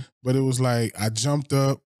anything. But it was like I jumped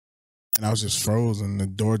up and I was just frozen. The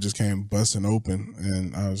door just came busting open,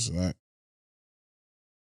 and I was like,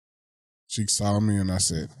 she saw me, and I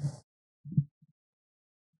said,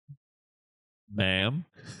 "Ma'am."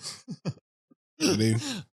 Good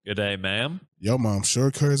day, ma'am. Your mom sure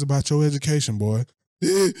cares about your education, boy.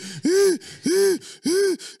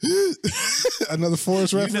 Another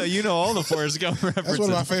Forrest reference. You know all the Forrest Gump references. That's one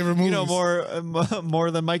of my favorite movies. You know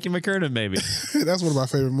more than Mikey McKernan, maybe. That's one of my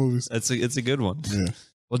favorite movies. It's a good one. Yeah.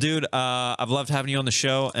 Well, dude, I've loved having you on the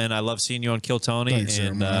show, and I love seeing you on Kill Tony. Thanks,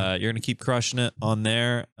 and you're gonna keep crushing it on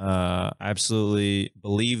there. I absolutely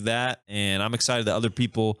believe that, and I'm excited that other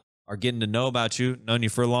people are getting to know about you. Known you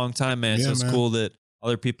for a long time, man. Yeah, So it's man. cool that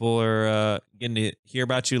other people are getting to hear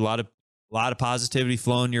about you. A lot of positivity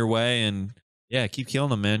flowing your way, and yeah, keep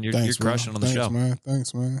killing them, man. You're crushing on the show.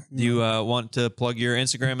 Thanks, man. Do you want to plug your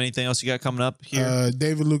Instagram? Anything else you got coming up here?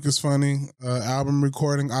 David Lucas Funny album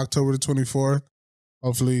recording October the 24th.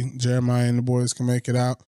 Hopefully Jeremiah and the boys can make it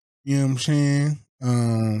out. You know what I'm saying?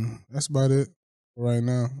 That's about it for right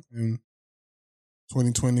now. And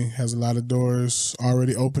 2020 has a lot of doors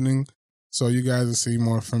already opening. So you guys will see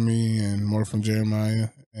more from me and more from Jeremiah.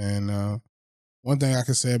 And one thing I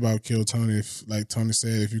can say about Kill Tony, if like Tony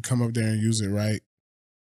said, if you come up there and use it right,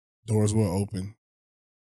 doors will open.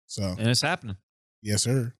 So And it's happening. yes,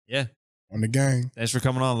 sir. Yeah. On the gang. Thanks for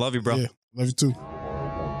coming on. Love you, bro. Yeah. Love you too.